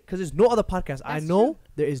 right? Because there's no other podcast. I That's know true.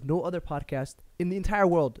 there is no other podcast in the entire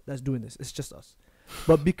world that's doing this. It's just us.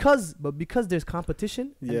 But because there's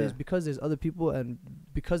competition, and Yeah. because there's other people, and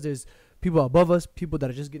because there's people above us, people that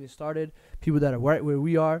are just getting started, people that are right where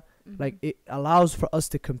we are, Mhm. like it allows for us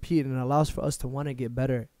to compete and allows for us to want to get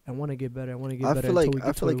better and want to get better and want to get I better. feel like until we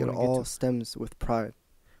get to where we it wanna get all to. stems with pride,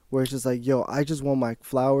 where it's just like, yo, I just want my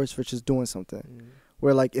flowers for just doing something. Mm.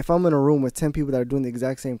 Where like if I'm in a room with 10 people that are doing the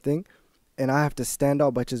exact same thing, and I have to stand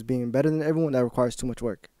out by just being better than everyone, that requires too much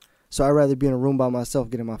work. So I'd rather be in a room by myself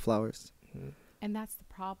getting my flowers. And that's the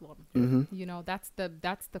problem. Mm-hmm. You know, that's the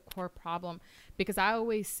core problem, because I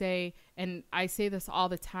always say, and I say this all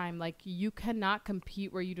the time, like, you cannot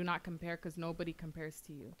compete where you do not compare, because nobody compares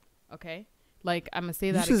to you. Okay, like, I'm gonna say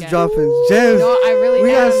You that just again. dropping gems. No, I really We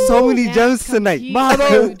am. have so You many can't gems tonight. compete where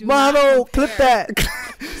Mano, you do not Mano, clip compare. that.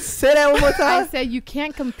 Say that one more I time. said you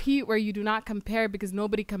can't compete where you do not compare, because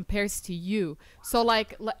nobody compares to you. So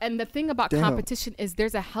like, and the thing about Damn. competition is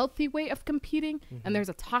there's a healthy way of competing and there's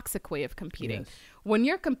a toxic way of competing. Yes. When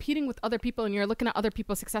you're competing with other people and you're looking at other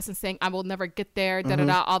people's success and saying, I will never get there, da da Mhm.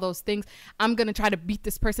 da, all those things. I'm going to try to beat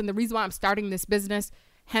this person. The reason why I'm starting this business,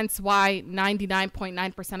 hence why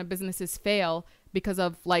 99.9% of businesses fail, because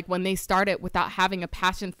of like when they start it without having a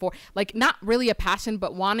passion for, like, not really a passion,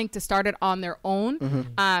 but wanting to start it on their own.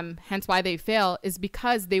 Hence why they fail, is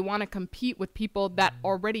because they want to compete with people that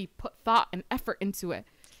already put thought and effort into it.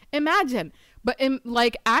 Imagine, but in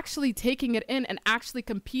like actually taking it in and actually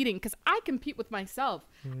competing, because I compete with myself.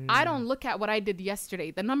 I don't look at what I did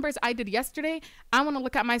yesterday. The numbers I did yesterday, I want to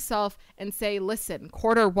look at myself and say, listen,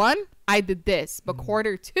 quarter one, I did this, but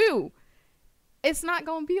quarter two, it's not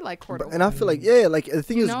going to be like quarter And I one. feel like, yeah, like the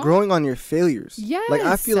thing You is know? growing on your failures. Like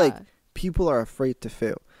I feel like Yes. people are afraid to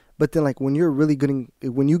fail. But then like when you're really good,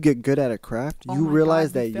 when you get good at a craft, Oh you my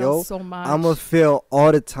realize God, you that, fail yo, so much. I'm going to fail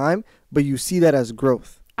all the time, but you see that as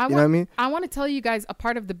growth. You know what I mean? I want to tell you guys a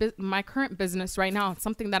part of the my current business right now,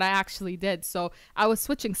 something that I actually did. So I was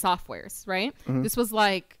switching softwares, right? Mhm. This was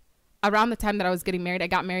like around the time that I was getting married. I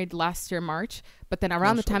got married last year, March, but then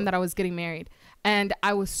around the time that I was getting married, and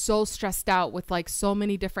I was so stressed out with like so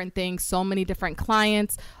many different things, so many different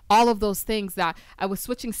clients, all of those things, that I was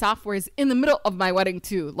switching softwares in the middle of my wedding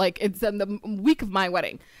too. Like, it's in the week of my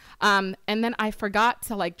wedding. And then I forgot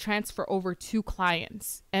to like transfer over 2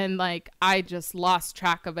 clients, and like I just lost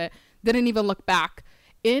track of it. Didn't even look back.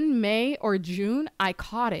 In May or June, I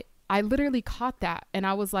caught it. I literally caught that, and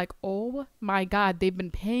I was like, oh my God, they've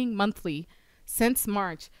been paying monthly since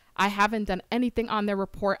March. I haven't done anything on their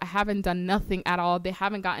report. I haven't done nothing at all. They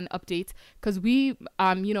haven't gotten updates, because we,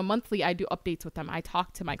 monthly I do updates with them. I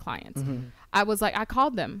talk to my clients. I was like, I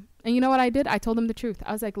called them, and you know what I did? I told them the truth.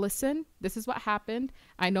 I was like, listen, this is what happened.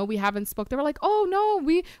 I know we haven't spoke. They were like, oh no,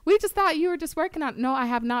 we just thought you were just working on. No, I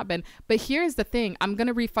have not been. But here's the thing. I'm going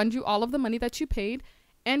to refund you all of the money that you paid,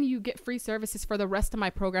 and you get free services for the rest of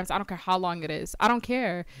my programs. I don't care how long it is. I don't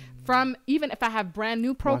care. From even if I have brand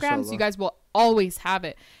new programs, Mashallah. you guys will always have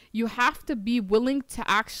it. You have to be willing to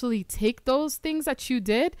actually take those things that you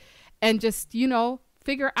did and just,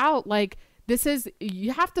 figure out, like,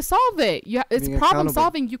 you have to solve it. It's Being problem accountable.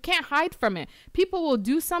 solving. You can't hide from it. People will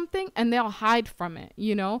do something and they'll hide from it,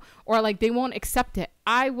 or like they won't accept it.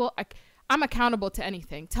 I'm accountable to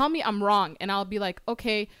anything. Tell me I'm wrong, and I'll be like,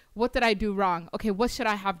 okay, what did I do wrong? Okay, what should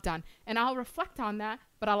I have done? And I'll reflect on that.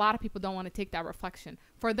 But a lot of people don't want to take that reflection.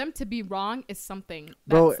 For them to be wrong is something that's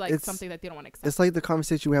Bro, like it's- something that they don't want to accept. It's like the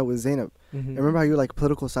conversation we had with Zainab. Mhm. And remember how you're like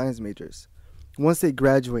political science majors? Once they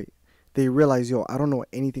graduate, they realize, yo, I don't know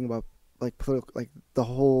anything about like the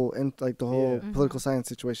whole Mhm. political science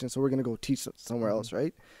situation, so we're gonna go teach somewhere else,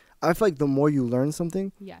 right? I feel like the more you learn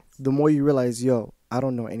something, Yes. the more you realize, yo, I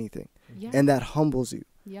don't know anything, Yeah. and that humbles you.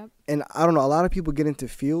 Yep. And I don't know, a lot of people get into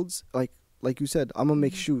fields like you said, I'm gonna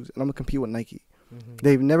make Mhm. shoes and I'm gonna compete with Nike. Mhm.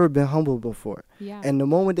 They've never been humble before, Yeah. and the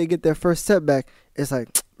moment they get their first setback, it's like,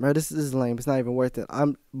 bro, this is lame. It's not even worth it.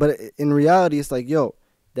 But in reality, it's like, yo,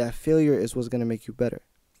 that failure is what's gonna make you better.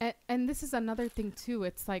 And this is another thing too.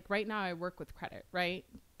 It's like right now I work with credit, right?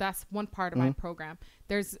 That's one part of my program.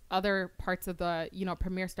 There's other parts of the,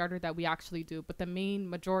 Premier Starter that we actually do, but the main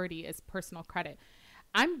majority is personal credit.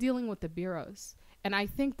 I'm dealing with the bureaus. And I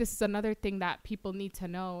think this is another thing that people need to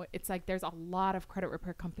know. It's like there's a lot of credit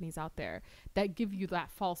repair companies out there that give you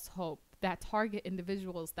that false hope, that target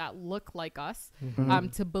individuals that look like us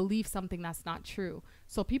to believe something that's not true.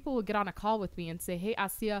 So people will get on a call with me and say, hey,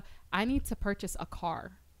 Asia, I need to purchase a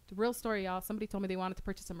car. The real story, y'all. Somebody told me they wanted to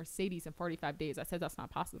purchase a Mercedes in 45 days. I said that's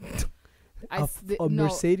not possible. A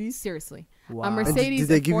Mercedes? Seriously. Wow. A And Mercedes did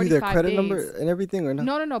they in give you their 45 credit days. number and everything or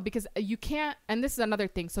not? No, because you can't, and this is another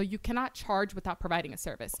thing. So you cannot charge without providing a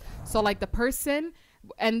service. So like the person,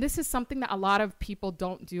 and this is something that a lot of people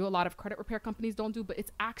don't do, a lot of credit repair companies don't do, but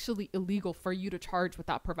it's actually illegal for you to charge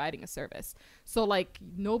without providing a service. So like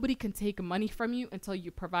nobody can take money from you until you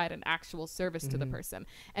provide an actual service to the person.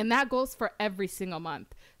 And that goes for every single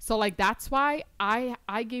month. So like that's why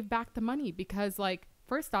I gave back the money, because like,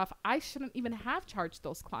 first off, I shouldn't even have charged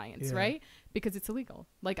those clients, right? Because it's illegal.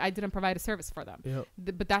 Like I didn't provide a service for them. Yep.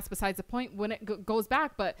 But that's besides the point when it goes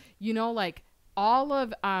back. But like all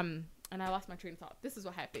of and I lost my train of thought. This is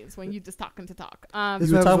what happens when you just talking to talk. This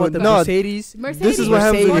is what what talking about the no, Mercedes. This is what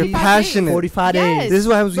happens when you're 45 days. passionate. 45 Yes. days. This is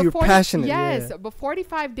what happens when you're Before- passionate. Yes, Yeah. but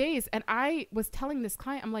 45 days. And I was telling this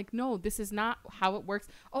client, I'm like, no, this is not how it works.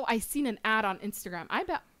 Oh, I seen an ad on Instagram. I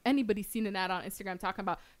bet anybody's seen an ad on Instagram talking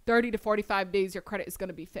about 30 to 45 days your credit is going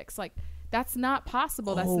to be fixed. Like, that's not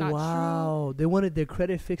possible. That's not true. Wow. They wanted their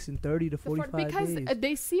credit fixed in 30 to 45 Because days.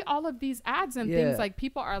 they see all of these ads and Yeah. things, like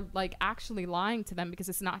people are like actually lying to them because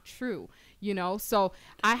it's not true, so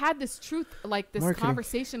I had this Marketing.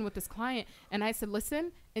 conversation with this client, and I said,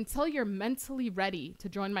 listen, until you're mentally ready to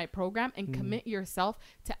join my program and commit yourself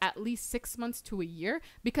to at least 6 months to a year,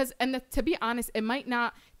 because to be honest, it might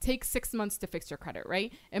not take 6 months to fix your credit,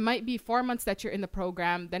 right? It might be 4 months that you're in the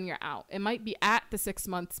program, then you're out. It might be at the 6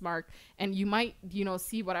 months mark and you might,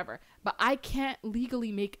 see whatever, but I can't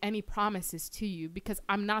legally make any promises to you because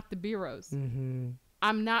I'm not the bureaus.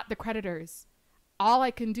 I'm not the creditors. All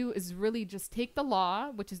I can do is really just take the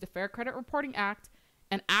law, which is the Fair Credit Reporting Act,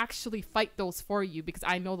 and actually fight those for you, because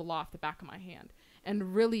I know the law off the back of my hand,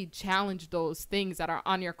 and really challenge those things that are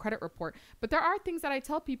on your credit report. But there are things that I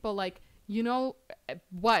tell people, like, 80%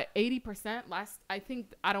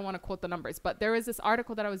 I don't want to quote the numbers, but there is this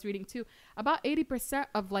article that I was reading too, about 80%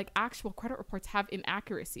 of like actual credit reports have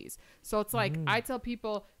inaccuracies. So it's like, I tell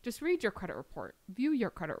people, just read your credit report, view your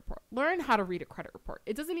credit report, learn how to read a credit report.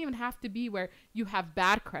 It doesn't even have to be where you have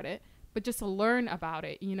bad credit, but just to learn about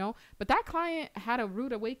it, But that client had a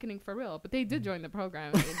rude awakening for real, but they did join the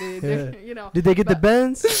program. Did they get the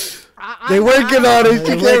Benz? They working on it.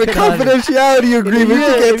 They You can't working on it. confidentiality agreement. You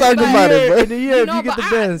can't talk about it, In bro. a year, if you get the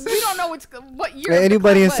Benz. We don't know what year. Hey,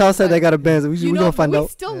 anybody in Southside that got a Benz, we we gonna find we out.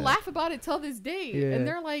 still laugh about it till this day. Yeah. And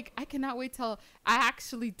they're like, I cannot wait till I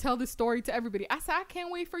actually tell this story to everybody. I said, I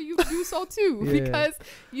can't wait for you to do so too. Yeah. Because,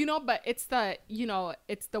 but it's the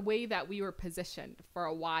way that we were positioned for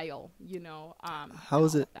a while, How is and all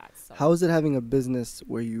it? of that, so. How is it having a business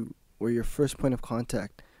where your first point of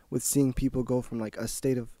contact with seeing people go from like a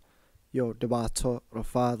state of, yo, debato,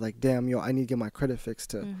 rafad, like, damn, yo, I need to get my credit fixed,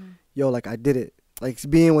 to, yo, like, I did it. Like,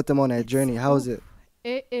 being with them on that journey. How is it?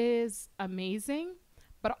 It is amazing,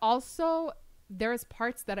 but also there's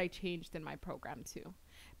parts that I changed in my program too,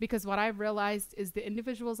 because what I realized is the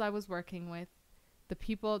individuals I was working with, the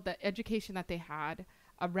people, the education that they had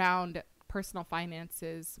around personal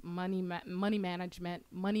finances, money management,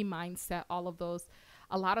 money mindset, all of those.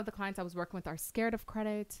 A lot of the clients I was working with are scared of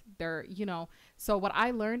credit. They're, so what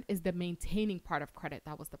I learned is the maintaining part of credit.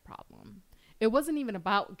 That was the problem. It wasn't even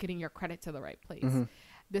about getting your credit to the right place.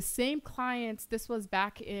 The same clients, this was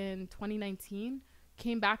back in 2019,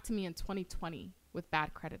 came back to me in 2020 with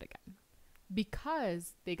bad credit again,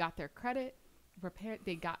 because they got their credit repaired.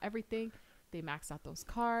 They got everything. They maxed out those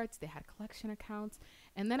cards. They had collection accounts.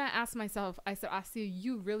 And then I asked myself, I said, Asia,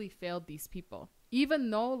 you really failed these people. Even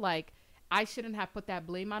though like I shouldn't have put that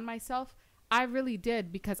blame on myself, I really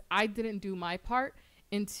did, because I didn't do my part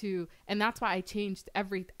into, and that's why I changed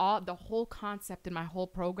the whole concept in my whole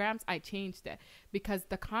programs. I changed it because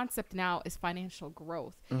the concept now is financial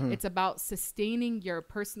growth. It's about sustaining your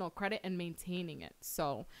personal credit and maintaining it.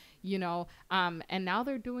 So, and now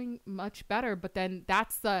they're doing much better, but then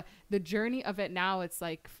that's the journey of it now. It's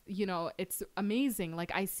like, it's amazing.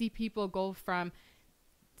 Like I see people go from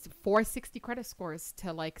 460 credit scores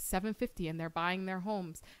to like 750 and they're buying their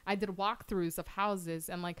homes. I did walkthroughs of houses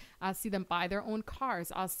and like I'll see them buy their own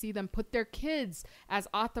cars. I'll see them put their kids as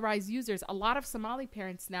authorized users. A lot of Somali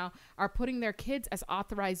parents now are putting their kids as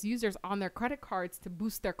authorized users on their credit cards to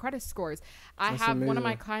boost their credit scores. I have one of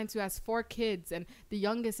my clients who has 4 kids and the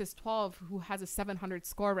youngest is 12 who has a 700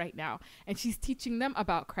 score right now, and she's teaching them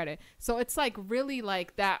about credit. So it's like really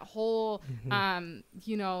like that whole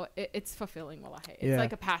it's fulfilling. It's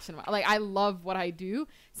like a passion. Like I love what I do.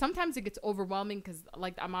 Sometimes it gets overwhelming because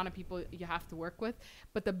like the amount of people you have to work with,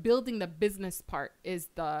 but the building the business part is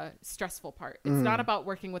the stressful part. It's not about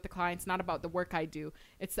working with the clients, not about the work I do.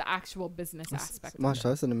 It's the actual business aspect. Masha,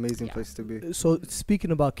 that's an amazing place to be. So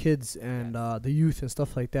speaking about kids and the youth and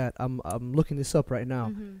stuff like that, I'm looking this up right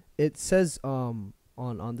now. It says on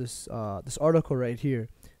this this article right here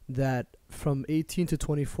that from 18 to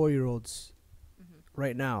 24-year-olds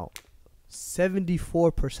right now,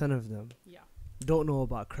 74% of them don't know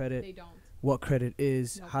about credit. They don't. What credit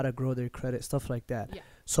is, how to grow their credit, stuff like that. Yeah.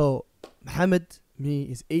 So Mohammed,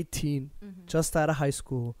 is 18, just out of high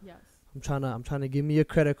school. Yes. I'm trying to give me a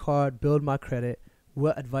credit card, build my credit.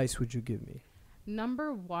 What advice would you give me?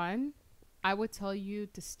 Number one, I would tell you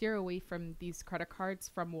to steer away from these credit cards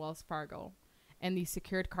from Wells Fargo and these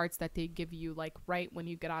secured cards that they give you like right when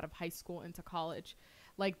you get out of high school into college.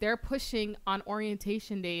 Like they're pushing on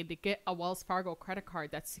orientation day to get a Wells Fargo credit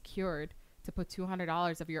card that's secured to put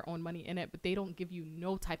 $200 of your own money in it, but they don't give you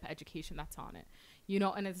no type of education that's on it,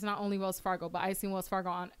 and it's not only Wells Fargo, but I've seen Wells Fargo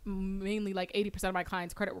on mainly like 80% of my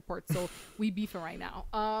clients' credit reports. So we beefing right now.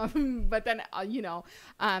 But then,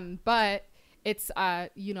 but it's,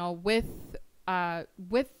 with,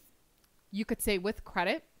 you could say with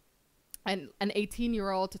credit, and an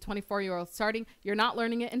 18-year-old to 24-year-old starting, you're not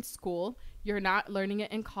learning it in school. You're not learning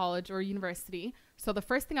it in college or university. So the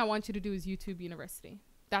first thing I want you to do is YouTube University.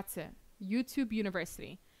 That's it. YouTube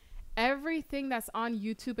University. Everything that's on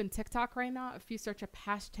YouTube and TikTok right now, if you search up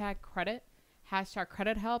hashtag credit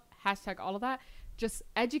help, hashtag all of that, just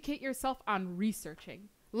educate yourself on researching.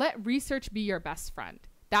 Let research be your best friend.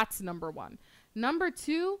 That's number one. Number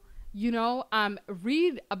two,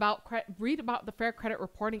 read about the Fair Credit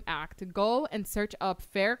Reporting Act. Go and search up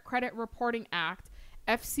Fair Credit Reporting Act,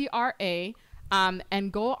 FCRA,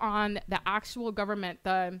 and go on the actual government,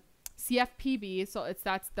 the CFPB. So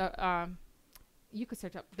that's the you could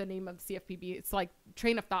search up the name of the CFPB. It's like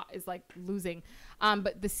train of thought is like losing,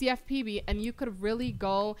 but the CFPB, and you could really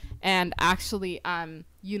go and actually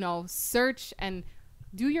search and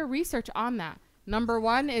do your research on that. Number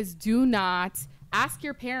one is do not ask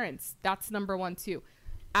your parents. That's number one too.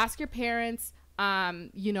 Ask your parents,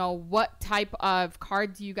 what type of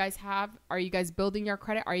card do you guys have? Are you guys building your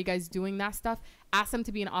credit? Are you guys doing that stuff? Ask them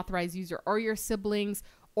to be an authorized user, or your siblings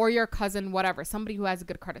or your cousin, whatever, somebody who has a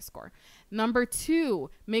good credit score. Number two,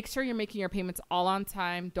 make sure you're making your payments all on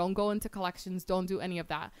time. Don't go into collections. Don't do any of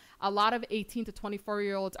that. A lot of 18 to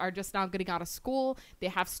 24-year-olds are just now getting out of school. They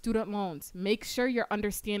have student loans. Make sure you're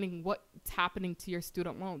understanding what's happening to your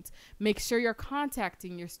student loans. Make sure you're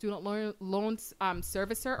contacting your student loans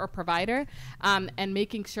servicer or provider, and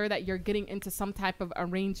making sure that you're getting into some type of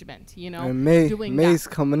arrangement, And May's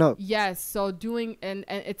coming up. Yes. So and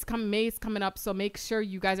May is coming up. So make sure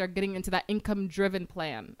you guys are getting into that income-driven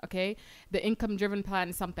plan, okay? The income-driven plan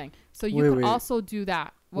is something. So you could also do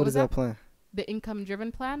that. What is that plan? The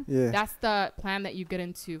income-driven plan? Yeah. That's the plan that you get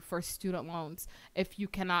into for student loans if you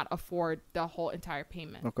cannot afford the whole entire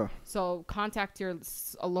payment. Okay. So contact your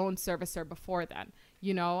loan servicer before then,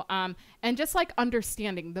 and just like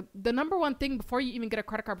understanding. The number one thing before you even get a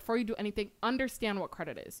credit card, before you do anything, understand what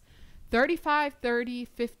credit is. 35, 30,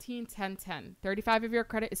 15, 10, 10. 35 of your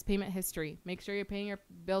credit is payment history. Make sure you're paying your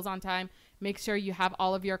bills on time. Make sure you have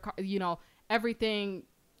all of your, everything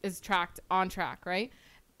is on track, right?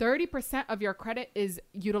 30% of your credit is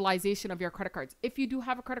utilization of your credit cards. If you do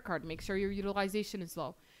have a credit card, make sure your utilization is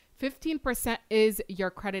low. 15% is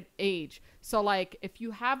your credit age. So like if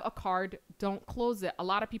you have a card, don't close it. A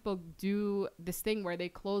lot of people do this thing where they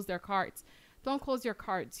close their cards. Don't close your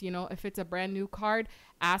cards. If it's a brand new card,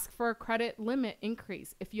 ask for a credit limit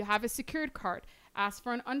increase. If you have a secured card, ask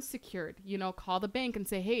for an unsecured. Call the bank and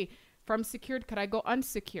say, hey, from secured, could I go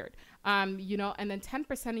unsecured? And then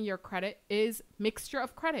 10% of your credit is mixture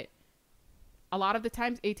of credit. A lot of the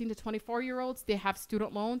times 18 to 24-year-olds, they have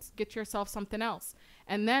student loans. Get yourself something else.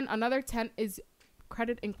 And then another 10 is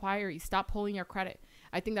credit inquiry. Stop pulling your credit.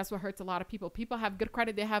 I think that's what hurts a lot of people. People have good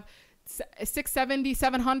credit. They have 670,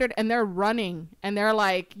 700, and they're running. And they're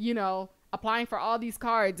like, you know, applying for all these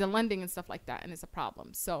cards and lending and stuff like that. And it's a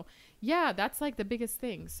problem. So, yeah, that's like the biggest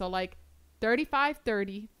thing. So, like 35,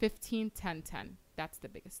 30, 15, 10, 10. That's the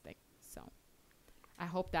biggest thing. So, I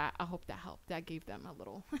hope that helped. That gave them a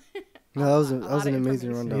little. No, that was an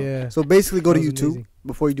amazing rundown. Yeah. So basically, go to That was YouTube amazing.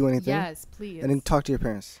 before you do anything. Yes, please. And then talk to your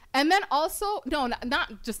parents. And then also, no,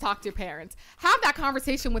 not just talk to your parents. Have that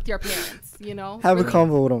conversation with your parents, you know? Have Really- a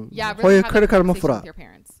convo with them. Yeah, Hoya really have that credit card conversation mafura. with your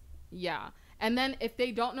parents. Yeah. And then if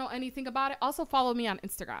they don't know anything about it, also follow me on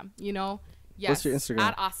Instagram, you know? Yes. What's your Instagram?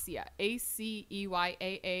 At Asya,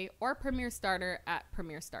 ACEYAA, or Premier Starter at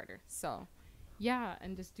Premier Starter. So, yeah,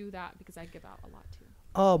 and just do that because I give out a lot too.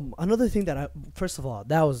 Another thing that first of all,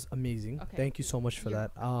 that was amazing. Okay. Thank you so much for You're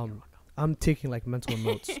that. welcome. I'm taking like mental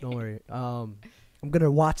notes. Don't worry. I'm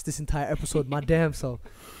gonna watch this entire episode my damn self.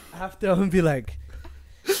 After I'm gonna be like,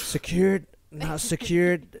 secured, not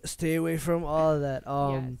secured. Stay away from all of that.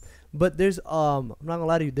 Yes. But there's I'm not gonna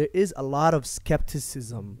lie to you. There is a lot of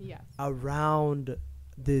skepticism Yes. around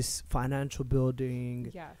this financial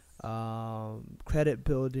building, Yes. credit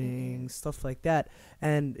building, stuff like that.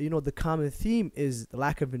 And you know, the common theme is the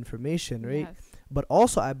lack of information, right? Yes. But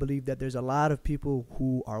also, I believe that there's a lot of people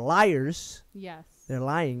who are liars. Yes. They're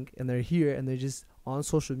lying, and they're here, and they're just on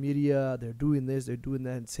social media. They're doing this, they're doing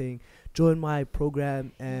that, and saying, "Join my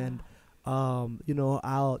program, and you know,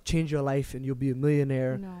 I'll change your life, and you'll be a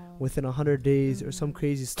millionaire No. within 100 days," or some Mhm.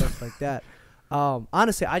 crazy stuff like that.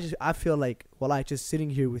 Honestly, I feel like, well, I just sitting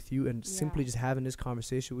here with you and simply Yeah. just having this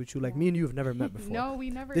conversation with you, like Yeah. me and you have never met before. No, we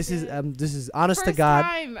never This did. is honest to First God.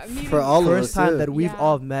 time meeting For all of us, First time yeah. that we've Yeah.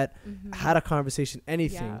 all met, Mhm. had a conversation,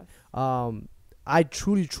 anything. Yes. I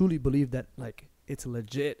truly believe that like it's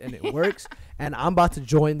legit and it works. And I'm about to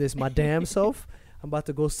join this my damn self. I'm about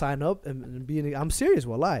to go sign up and be in. I'm serious,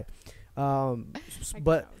 walai.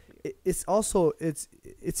 But it's also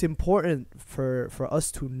it's important for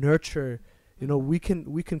us to nurture. You know, we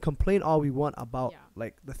can complain all we want about Yeah.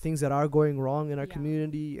 like the things that are going wrong in our Yeah.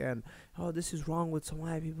 community, and oh, this is wrong with some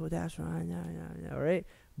white people, that's wrong, yeah, right?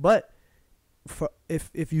 But for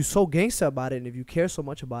if you so gangsta about it, and if you care so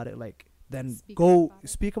much about it, like then Speak up go about it.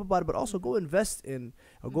 speak up about it, but also go invest in,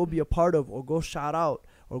 or go be Mhm. a part of, or go shout out,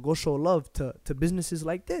 or go show love to businesses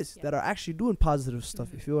like this that are actually doing positive stuff.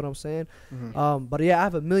 Mhm. You feel what I'm saying? Mhm. But yeah, I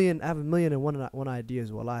have a million and one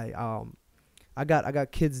ideas. Well, I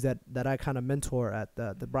got kids that I kind of mentor at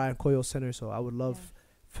the Brian Coyle Center, so I would love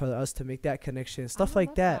for us to make that connection, stuff I like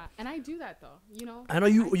love that. And I do that though, you know. I know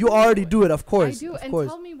you I already do it, of course. I do, of and course.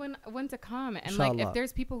 tell me when to come. And like, Inshallah. if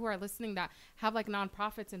there's people who are listening that have like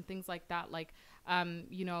nonprofits and things like that, like,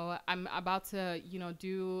 you know, I'm about to, you know,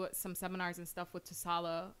 do some seminars and stuff with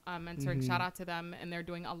Tusala mentoring. Mhm. Shout out to them, and they're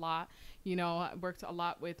doing a lot. You know, I worked a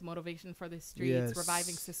lot with Motivation for the Streets, Yes.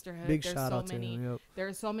 Reviving Sisterhood. Big There's shout so out to many. him. Yep. There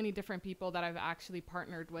are so many different people that I've actually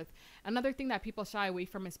partnered with. Another thing that people shy away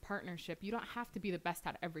from is partnership. You don't have to be the best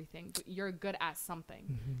at everything, but you're good at something.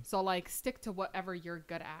 Mm-hmm. So like stick to whatever you're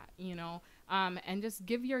good at, you know, and just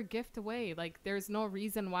give your gift away. Like there's no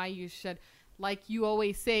reason why you should, like you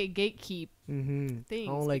always say, gatekeep Mm-hmm. things.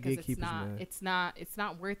 I don't like because gatekeepers, man. it's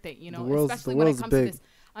not worth it, you know, world's- especially the when it world's comes big. to this.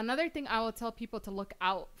 Another thing I will tell people to look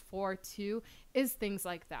out for too is things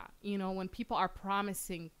like that. You know, when people are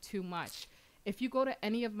promising too much. If you go to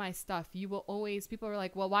any of my stuff, you will always, people are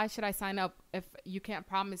like, well, why should I sign up if you can't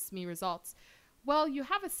promise me results? Well, you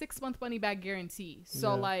have a 6-month money back guarantee.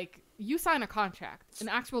 So Yeah. like you sign a contract, an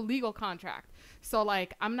actual legal contract. So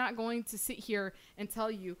like, I'm not going to sit here and tell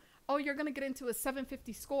you, oh, you're going to get into a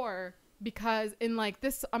 750 score because in like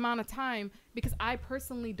this amount of time, because I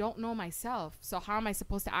personally don't know myself. So how am I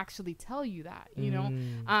supposed to actually tell you that, you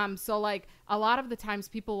know? So like a lot of the times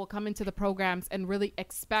people will come into the programs and really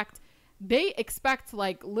expect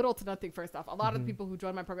like little to nothing. First off, a lot of the people who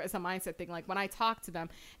join my program, it's a mindset thing. Like when I talk to them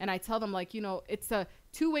and I tell them like, you know, it's a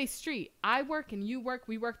two-way street. I work and you work,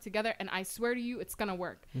 we work together, and I swear to you it's gonna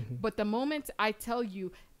work. But the moment I tell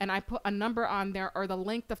you and I put a number on there or the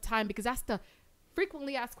length of time, because that's the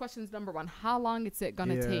frequently asked questions number one, how long is it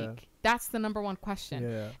gonna Yeah. take? That's the number one question.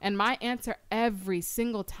 Yeah. And my answer every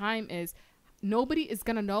single time is nobody is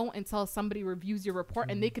going to know until somebody reviews your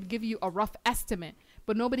report, and they could give you a rough estimate,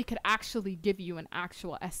 but nobody could actually give you an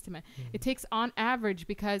actual estimate. It takes on average,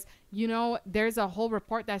 because, you know, there's a whole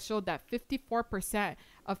report that showed that 54%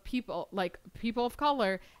 of people, like people of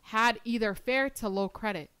color, had either fair to low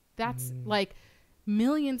credit. That's like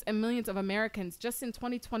millions and millions of Americans just in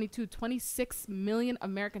 2022, 26 million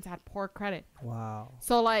Americans had poor credit. Wow.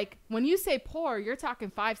 So like when you say poor, you're talking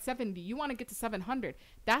 570. You want to get to 700.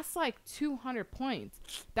 That's like 200 points.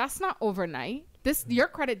 That's not overnight. Your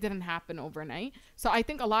credit didn't happen overnight. So I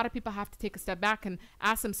think a lot of people have to take a step back and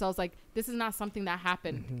ask themselves, like, this is not something that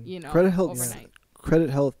happened, Credit health, overnight. Credit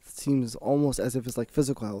health seems almost as if it's like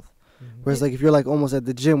physical health. Mm-hmm. Whereas like if you're like almost at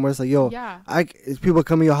the gym, where it's like, yo, Yeah. people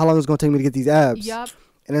coming, yo, how long is it gonna take me to get these abs? Yep.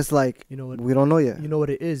 And it's like, You know what? we don't know yet. You know what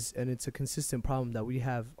it is, and it's a consistent problem that we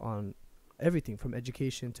have on everything from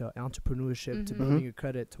education to entrepreneurship to Mhm. building your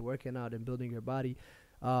credit to working out and building your body.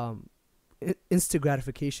 Instant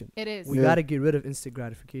gratification. It is. We Yeah. got to get rid of instant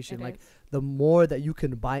gratification. It Like is. the more that you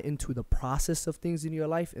can buy into the process of things in your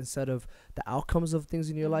life instead of the outcomes of things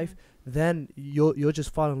in your life, then you'll just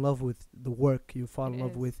fall in love with the work. You fall in It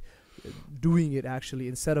love is. with doing it actually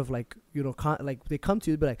instead of like like they come to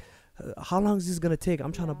you be like, how long is this gonna take?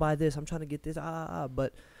 I'm trying to Yeah. buy this. I'm trying to get this.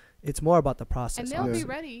 But it's more about the process. And they'll honestly. be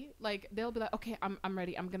ready. Like they'll be like, okay, I'm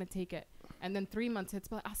ready. I'm gonna take it. And then 3 months hits,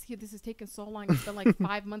 but I see this is taking so long. It's been like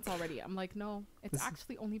 5 months already. I'm like, no, it's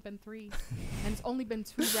actually only been 3, and it's only been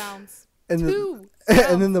 2 rounds. And the- 2.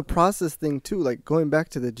 And then the process thing too, like going back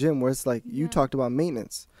to the gym, where it's like you Yeah. talked about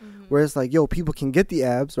maintenance, Mhm. where it's like, yo, people can get the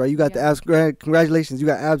abs, right? You got the Yeah. abs. Congratulations, you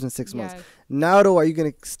got abs in 6 months. Yes. Now though, are you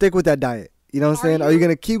gonna stick with that diet? You know what I'm Are saying? Are you you?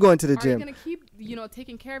 gonna keep going to the Are you gym? gonna keep,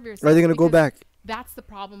 taking care of yourself? Or are they gonna go Because back? That's the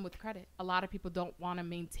problem with credit. A lot of people don't want to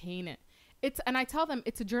maintain it. And I tell them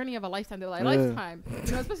it's a journey of a lifetime. They're like, Yeah. lifetime.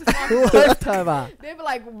 Especially small people. Lifetime, ah. They'd be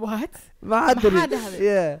like, what? Madre. Mahal hada.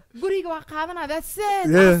 Yeah. Guriga waa qaadanaa, that's it.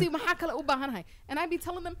 Yeah. Asi maxaa kale u baahanahay? And I'd be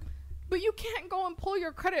telling them, but you can't go and pull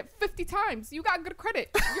your credit 50 times. You got good credit.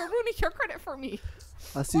 You're ruining your credit for me.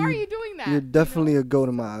 I see Why are you. you doing that? You're definitely a goat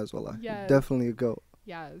in my eyes, wallah. Yes. Definitely a goat.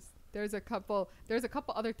 Yes. There's a couple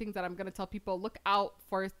other things that I'm going to tell people. Look out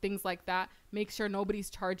for things like that. Make sure nobody's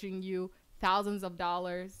charging you thousands of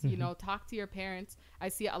dollars. Talk to your parents. I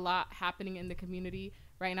see a lot happening in the community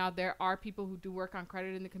right now. There are people who do work on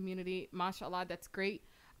credit in the community. MashaAllah, that's great.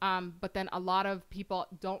 But then a lot of people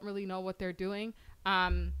don't really know what they're doing.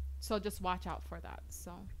 So just watch out for that.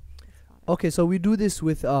 So that's about it. Okay, so we do this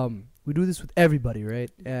with everybody,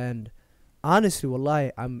 right? And honestly,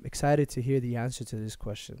 wallahi, I'm excited to hear the answer to this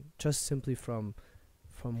question. Just simply from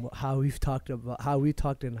how we talked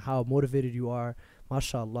and how motivated you are.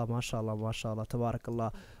 MashaAllah, MashaAllah, MashaAllah,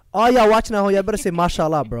 Tabarakallah. Oh yeah, watching at home, you better say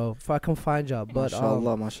MashaAllah, bro, if I come find you. But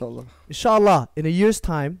Mashallah, mashallah. inshallah, in a year's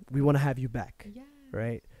time, we want to have you back, Yeah.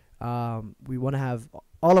 right? We want to have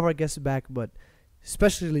all of our guests back, but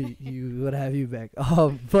especially you, we want to have you back.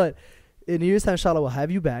 But in a year's time, inshallah, we'll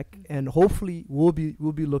have you back, and hopefully we'll be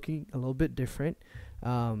looking a little bit different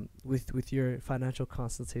with your financial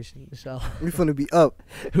consultation, inshallah. We're gonna be up.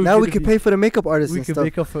 Now we can pay for the makeup artists We and can stuff.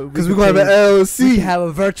 make up for Because we're gonna have an We LLC. can have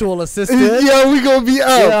a virtual assistant. Yeah, we gonna be You know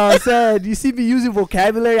up. what I'm saying? You see me using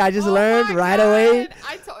vocabulary I just Oh learned my right God. away.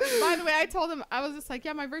 By the way, I told him, I was just like,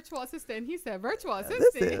 yeah, my virtual assistant. And he said, virtual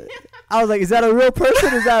assistant. Listen, I was like, is that a real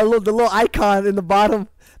person? Is that the little icon in the bottom?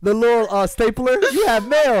 The little stapler? You have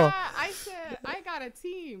mail. Yeah, I said, I got a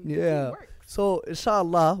team. The team Yeah. works. So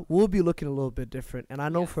inshallah, we'll be looking a little bit different, and I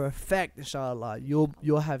know Yes. for a fact, inshallah,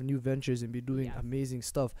 you'll have new ventures and be doing Yes. amazing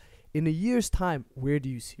stuff. In a year's time, where do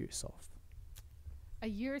you see yourself? A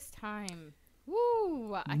year's time.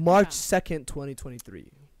 Woo. March can't. 2nd,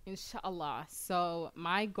 2023. Inshallah. So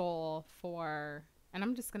my goal and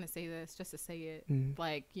I'm just going to say this just to say it,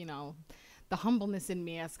 like, the humbleness in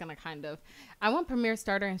me is going to I want Premier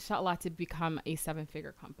Starter, inshallah, to become a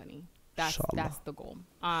 7-figure company. That's the goal.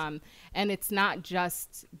 And it's not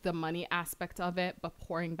just the money aspect of it, but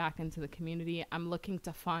pouring back into the community. I'm looking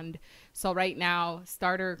to fund. So right now,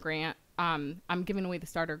 starter grant, I'm giving away the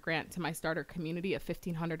starter grant to my starter community of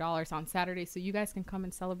 $1,500 on Saturday. So you guys can come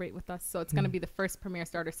and celebrate with us. So it's going to be the first Premier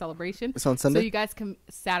Starter celebration. It's on So Sunday? you guys can,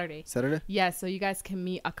 Saturday. Saturday? Yeah, so you guys can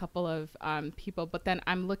meet a couple of people, but then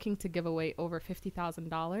I'm looking to give away over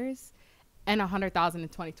 $50,000 and $100,000 in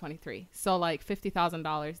 2023. So like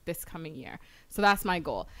 $50,000 this coming year. So that's my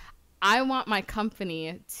goal. I want my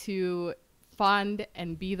company to fund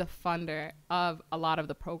and be the funder of a lot of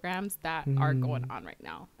the programs that are going on right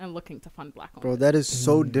now and looking to fund Black owned. Bro, that is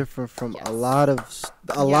so different from Yes. a lot of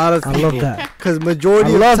I love people. that. Because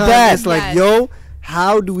majority I of love time that. it's like, Yes. yo,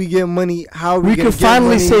 how do we get money? How are we We gonna can get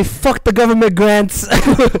finally money? say fuck the government grants.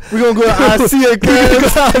 We're gonna go to ASEA,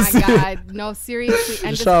 Oh my God, no, seriously,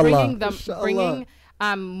 and just Inshallah. bringing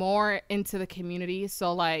more into the community.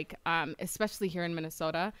 So like, especially here in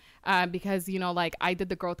Minnesota, because, you know, like I did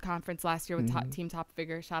the growth conference last year with Team Top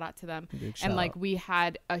Figure. Shout out to them. And like we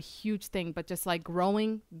had a huge thing, but just like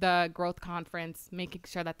growing the growth conference, making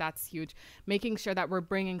sure that that's huge, making sure that we're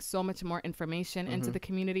bringing so much more information into the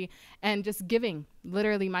community and just giving.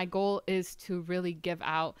 Literally, my goal is to really give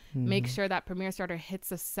out, make sure that Premier Starter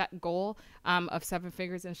hits a set goal of 7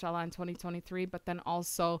 figures, inshallah, in 2023, but then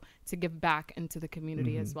also to give back into the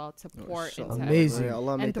community as well, to pour into amazing.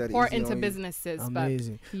 and to pour into businesses.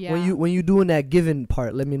 Amazing. But yeah. When you doing that giving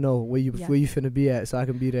part, let me know where you finna be at so I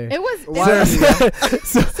can be there. It was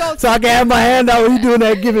so I can have my hand out when you doing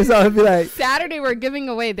that giving, so I can be like, Saturday we're giving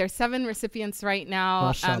away. There's 7 recipients right now,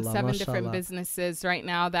 Mashallah, 7 different businesses right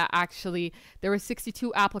now that actually, there were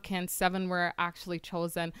 62 applicants, 7 were actually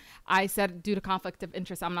chosen. I said due to conflict of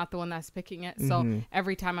interest, I'm not the one that's picking it. So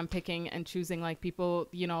every time I'm picking and choosing like people,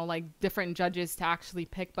 you know, like different judges to actually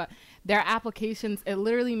pick, but their applications, it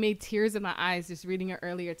literally made tears in my eyes just reading it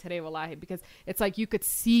earlier today, wallahi, because it's like you could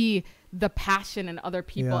see the passion in other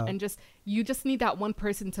people and just you just need that one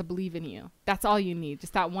person to believe in you. That's all you need,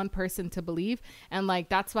 just that one person to believe. And like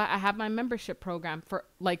that's why I have my membership program. For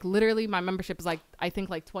like literally my membership is like I think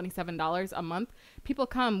like $27 a month. People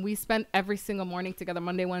come, we spend every single morning together,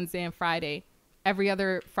 Monday, Wednesday, and Friday, every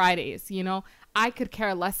other Fridays. You know, I could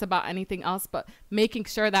care less about anything else but making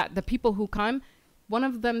sure that the people who come, one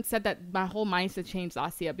of them said that my whole mindset changed,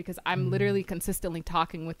 Asia, because I'm literally consistently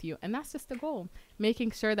talking with you. And that's just the goal,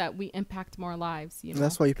 making sure that we impact more lives. You know?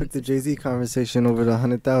 That's why you picked the Jay-Z conversation over the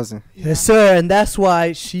 100,000. Yes, sir. And that's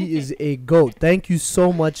why she is a GOAT. Thank you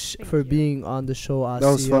so much for being on the show, Asia.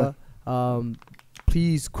 That was fun.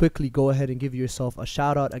 Please quickly go ahead and give yourself a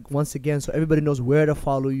shout out once again so everybody knows where to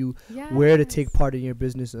follow you, where to take part in your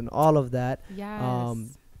business and all of that.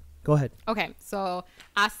 Go ahead. Okay, so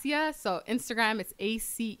Asia, so Instagram is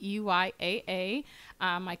ACEYAA.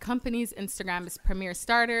 My company's Instagram is Premier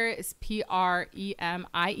Starter, is PREMIER,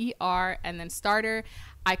 and then Starter.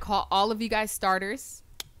 I call all of you guys starters.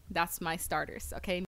 That's my starters, okay?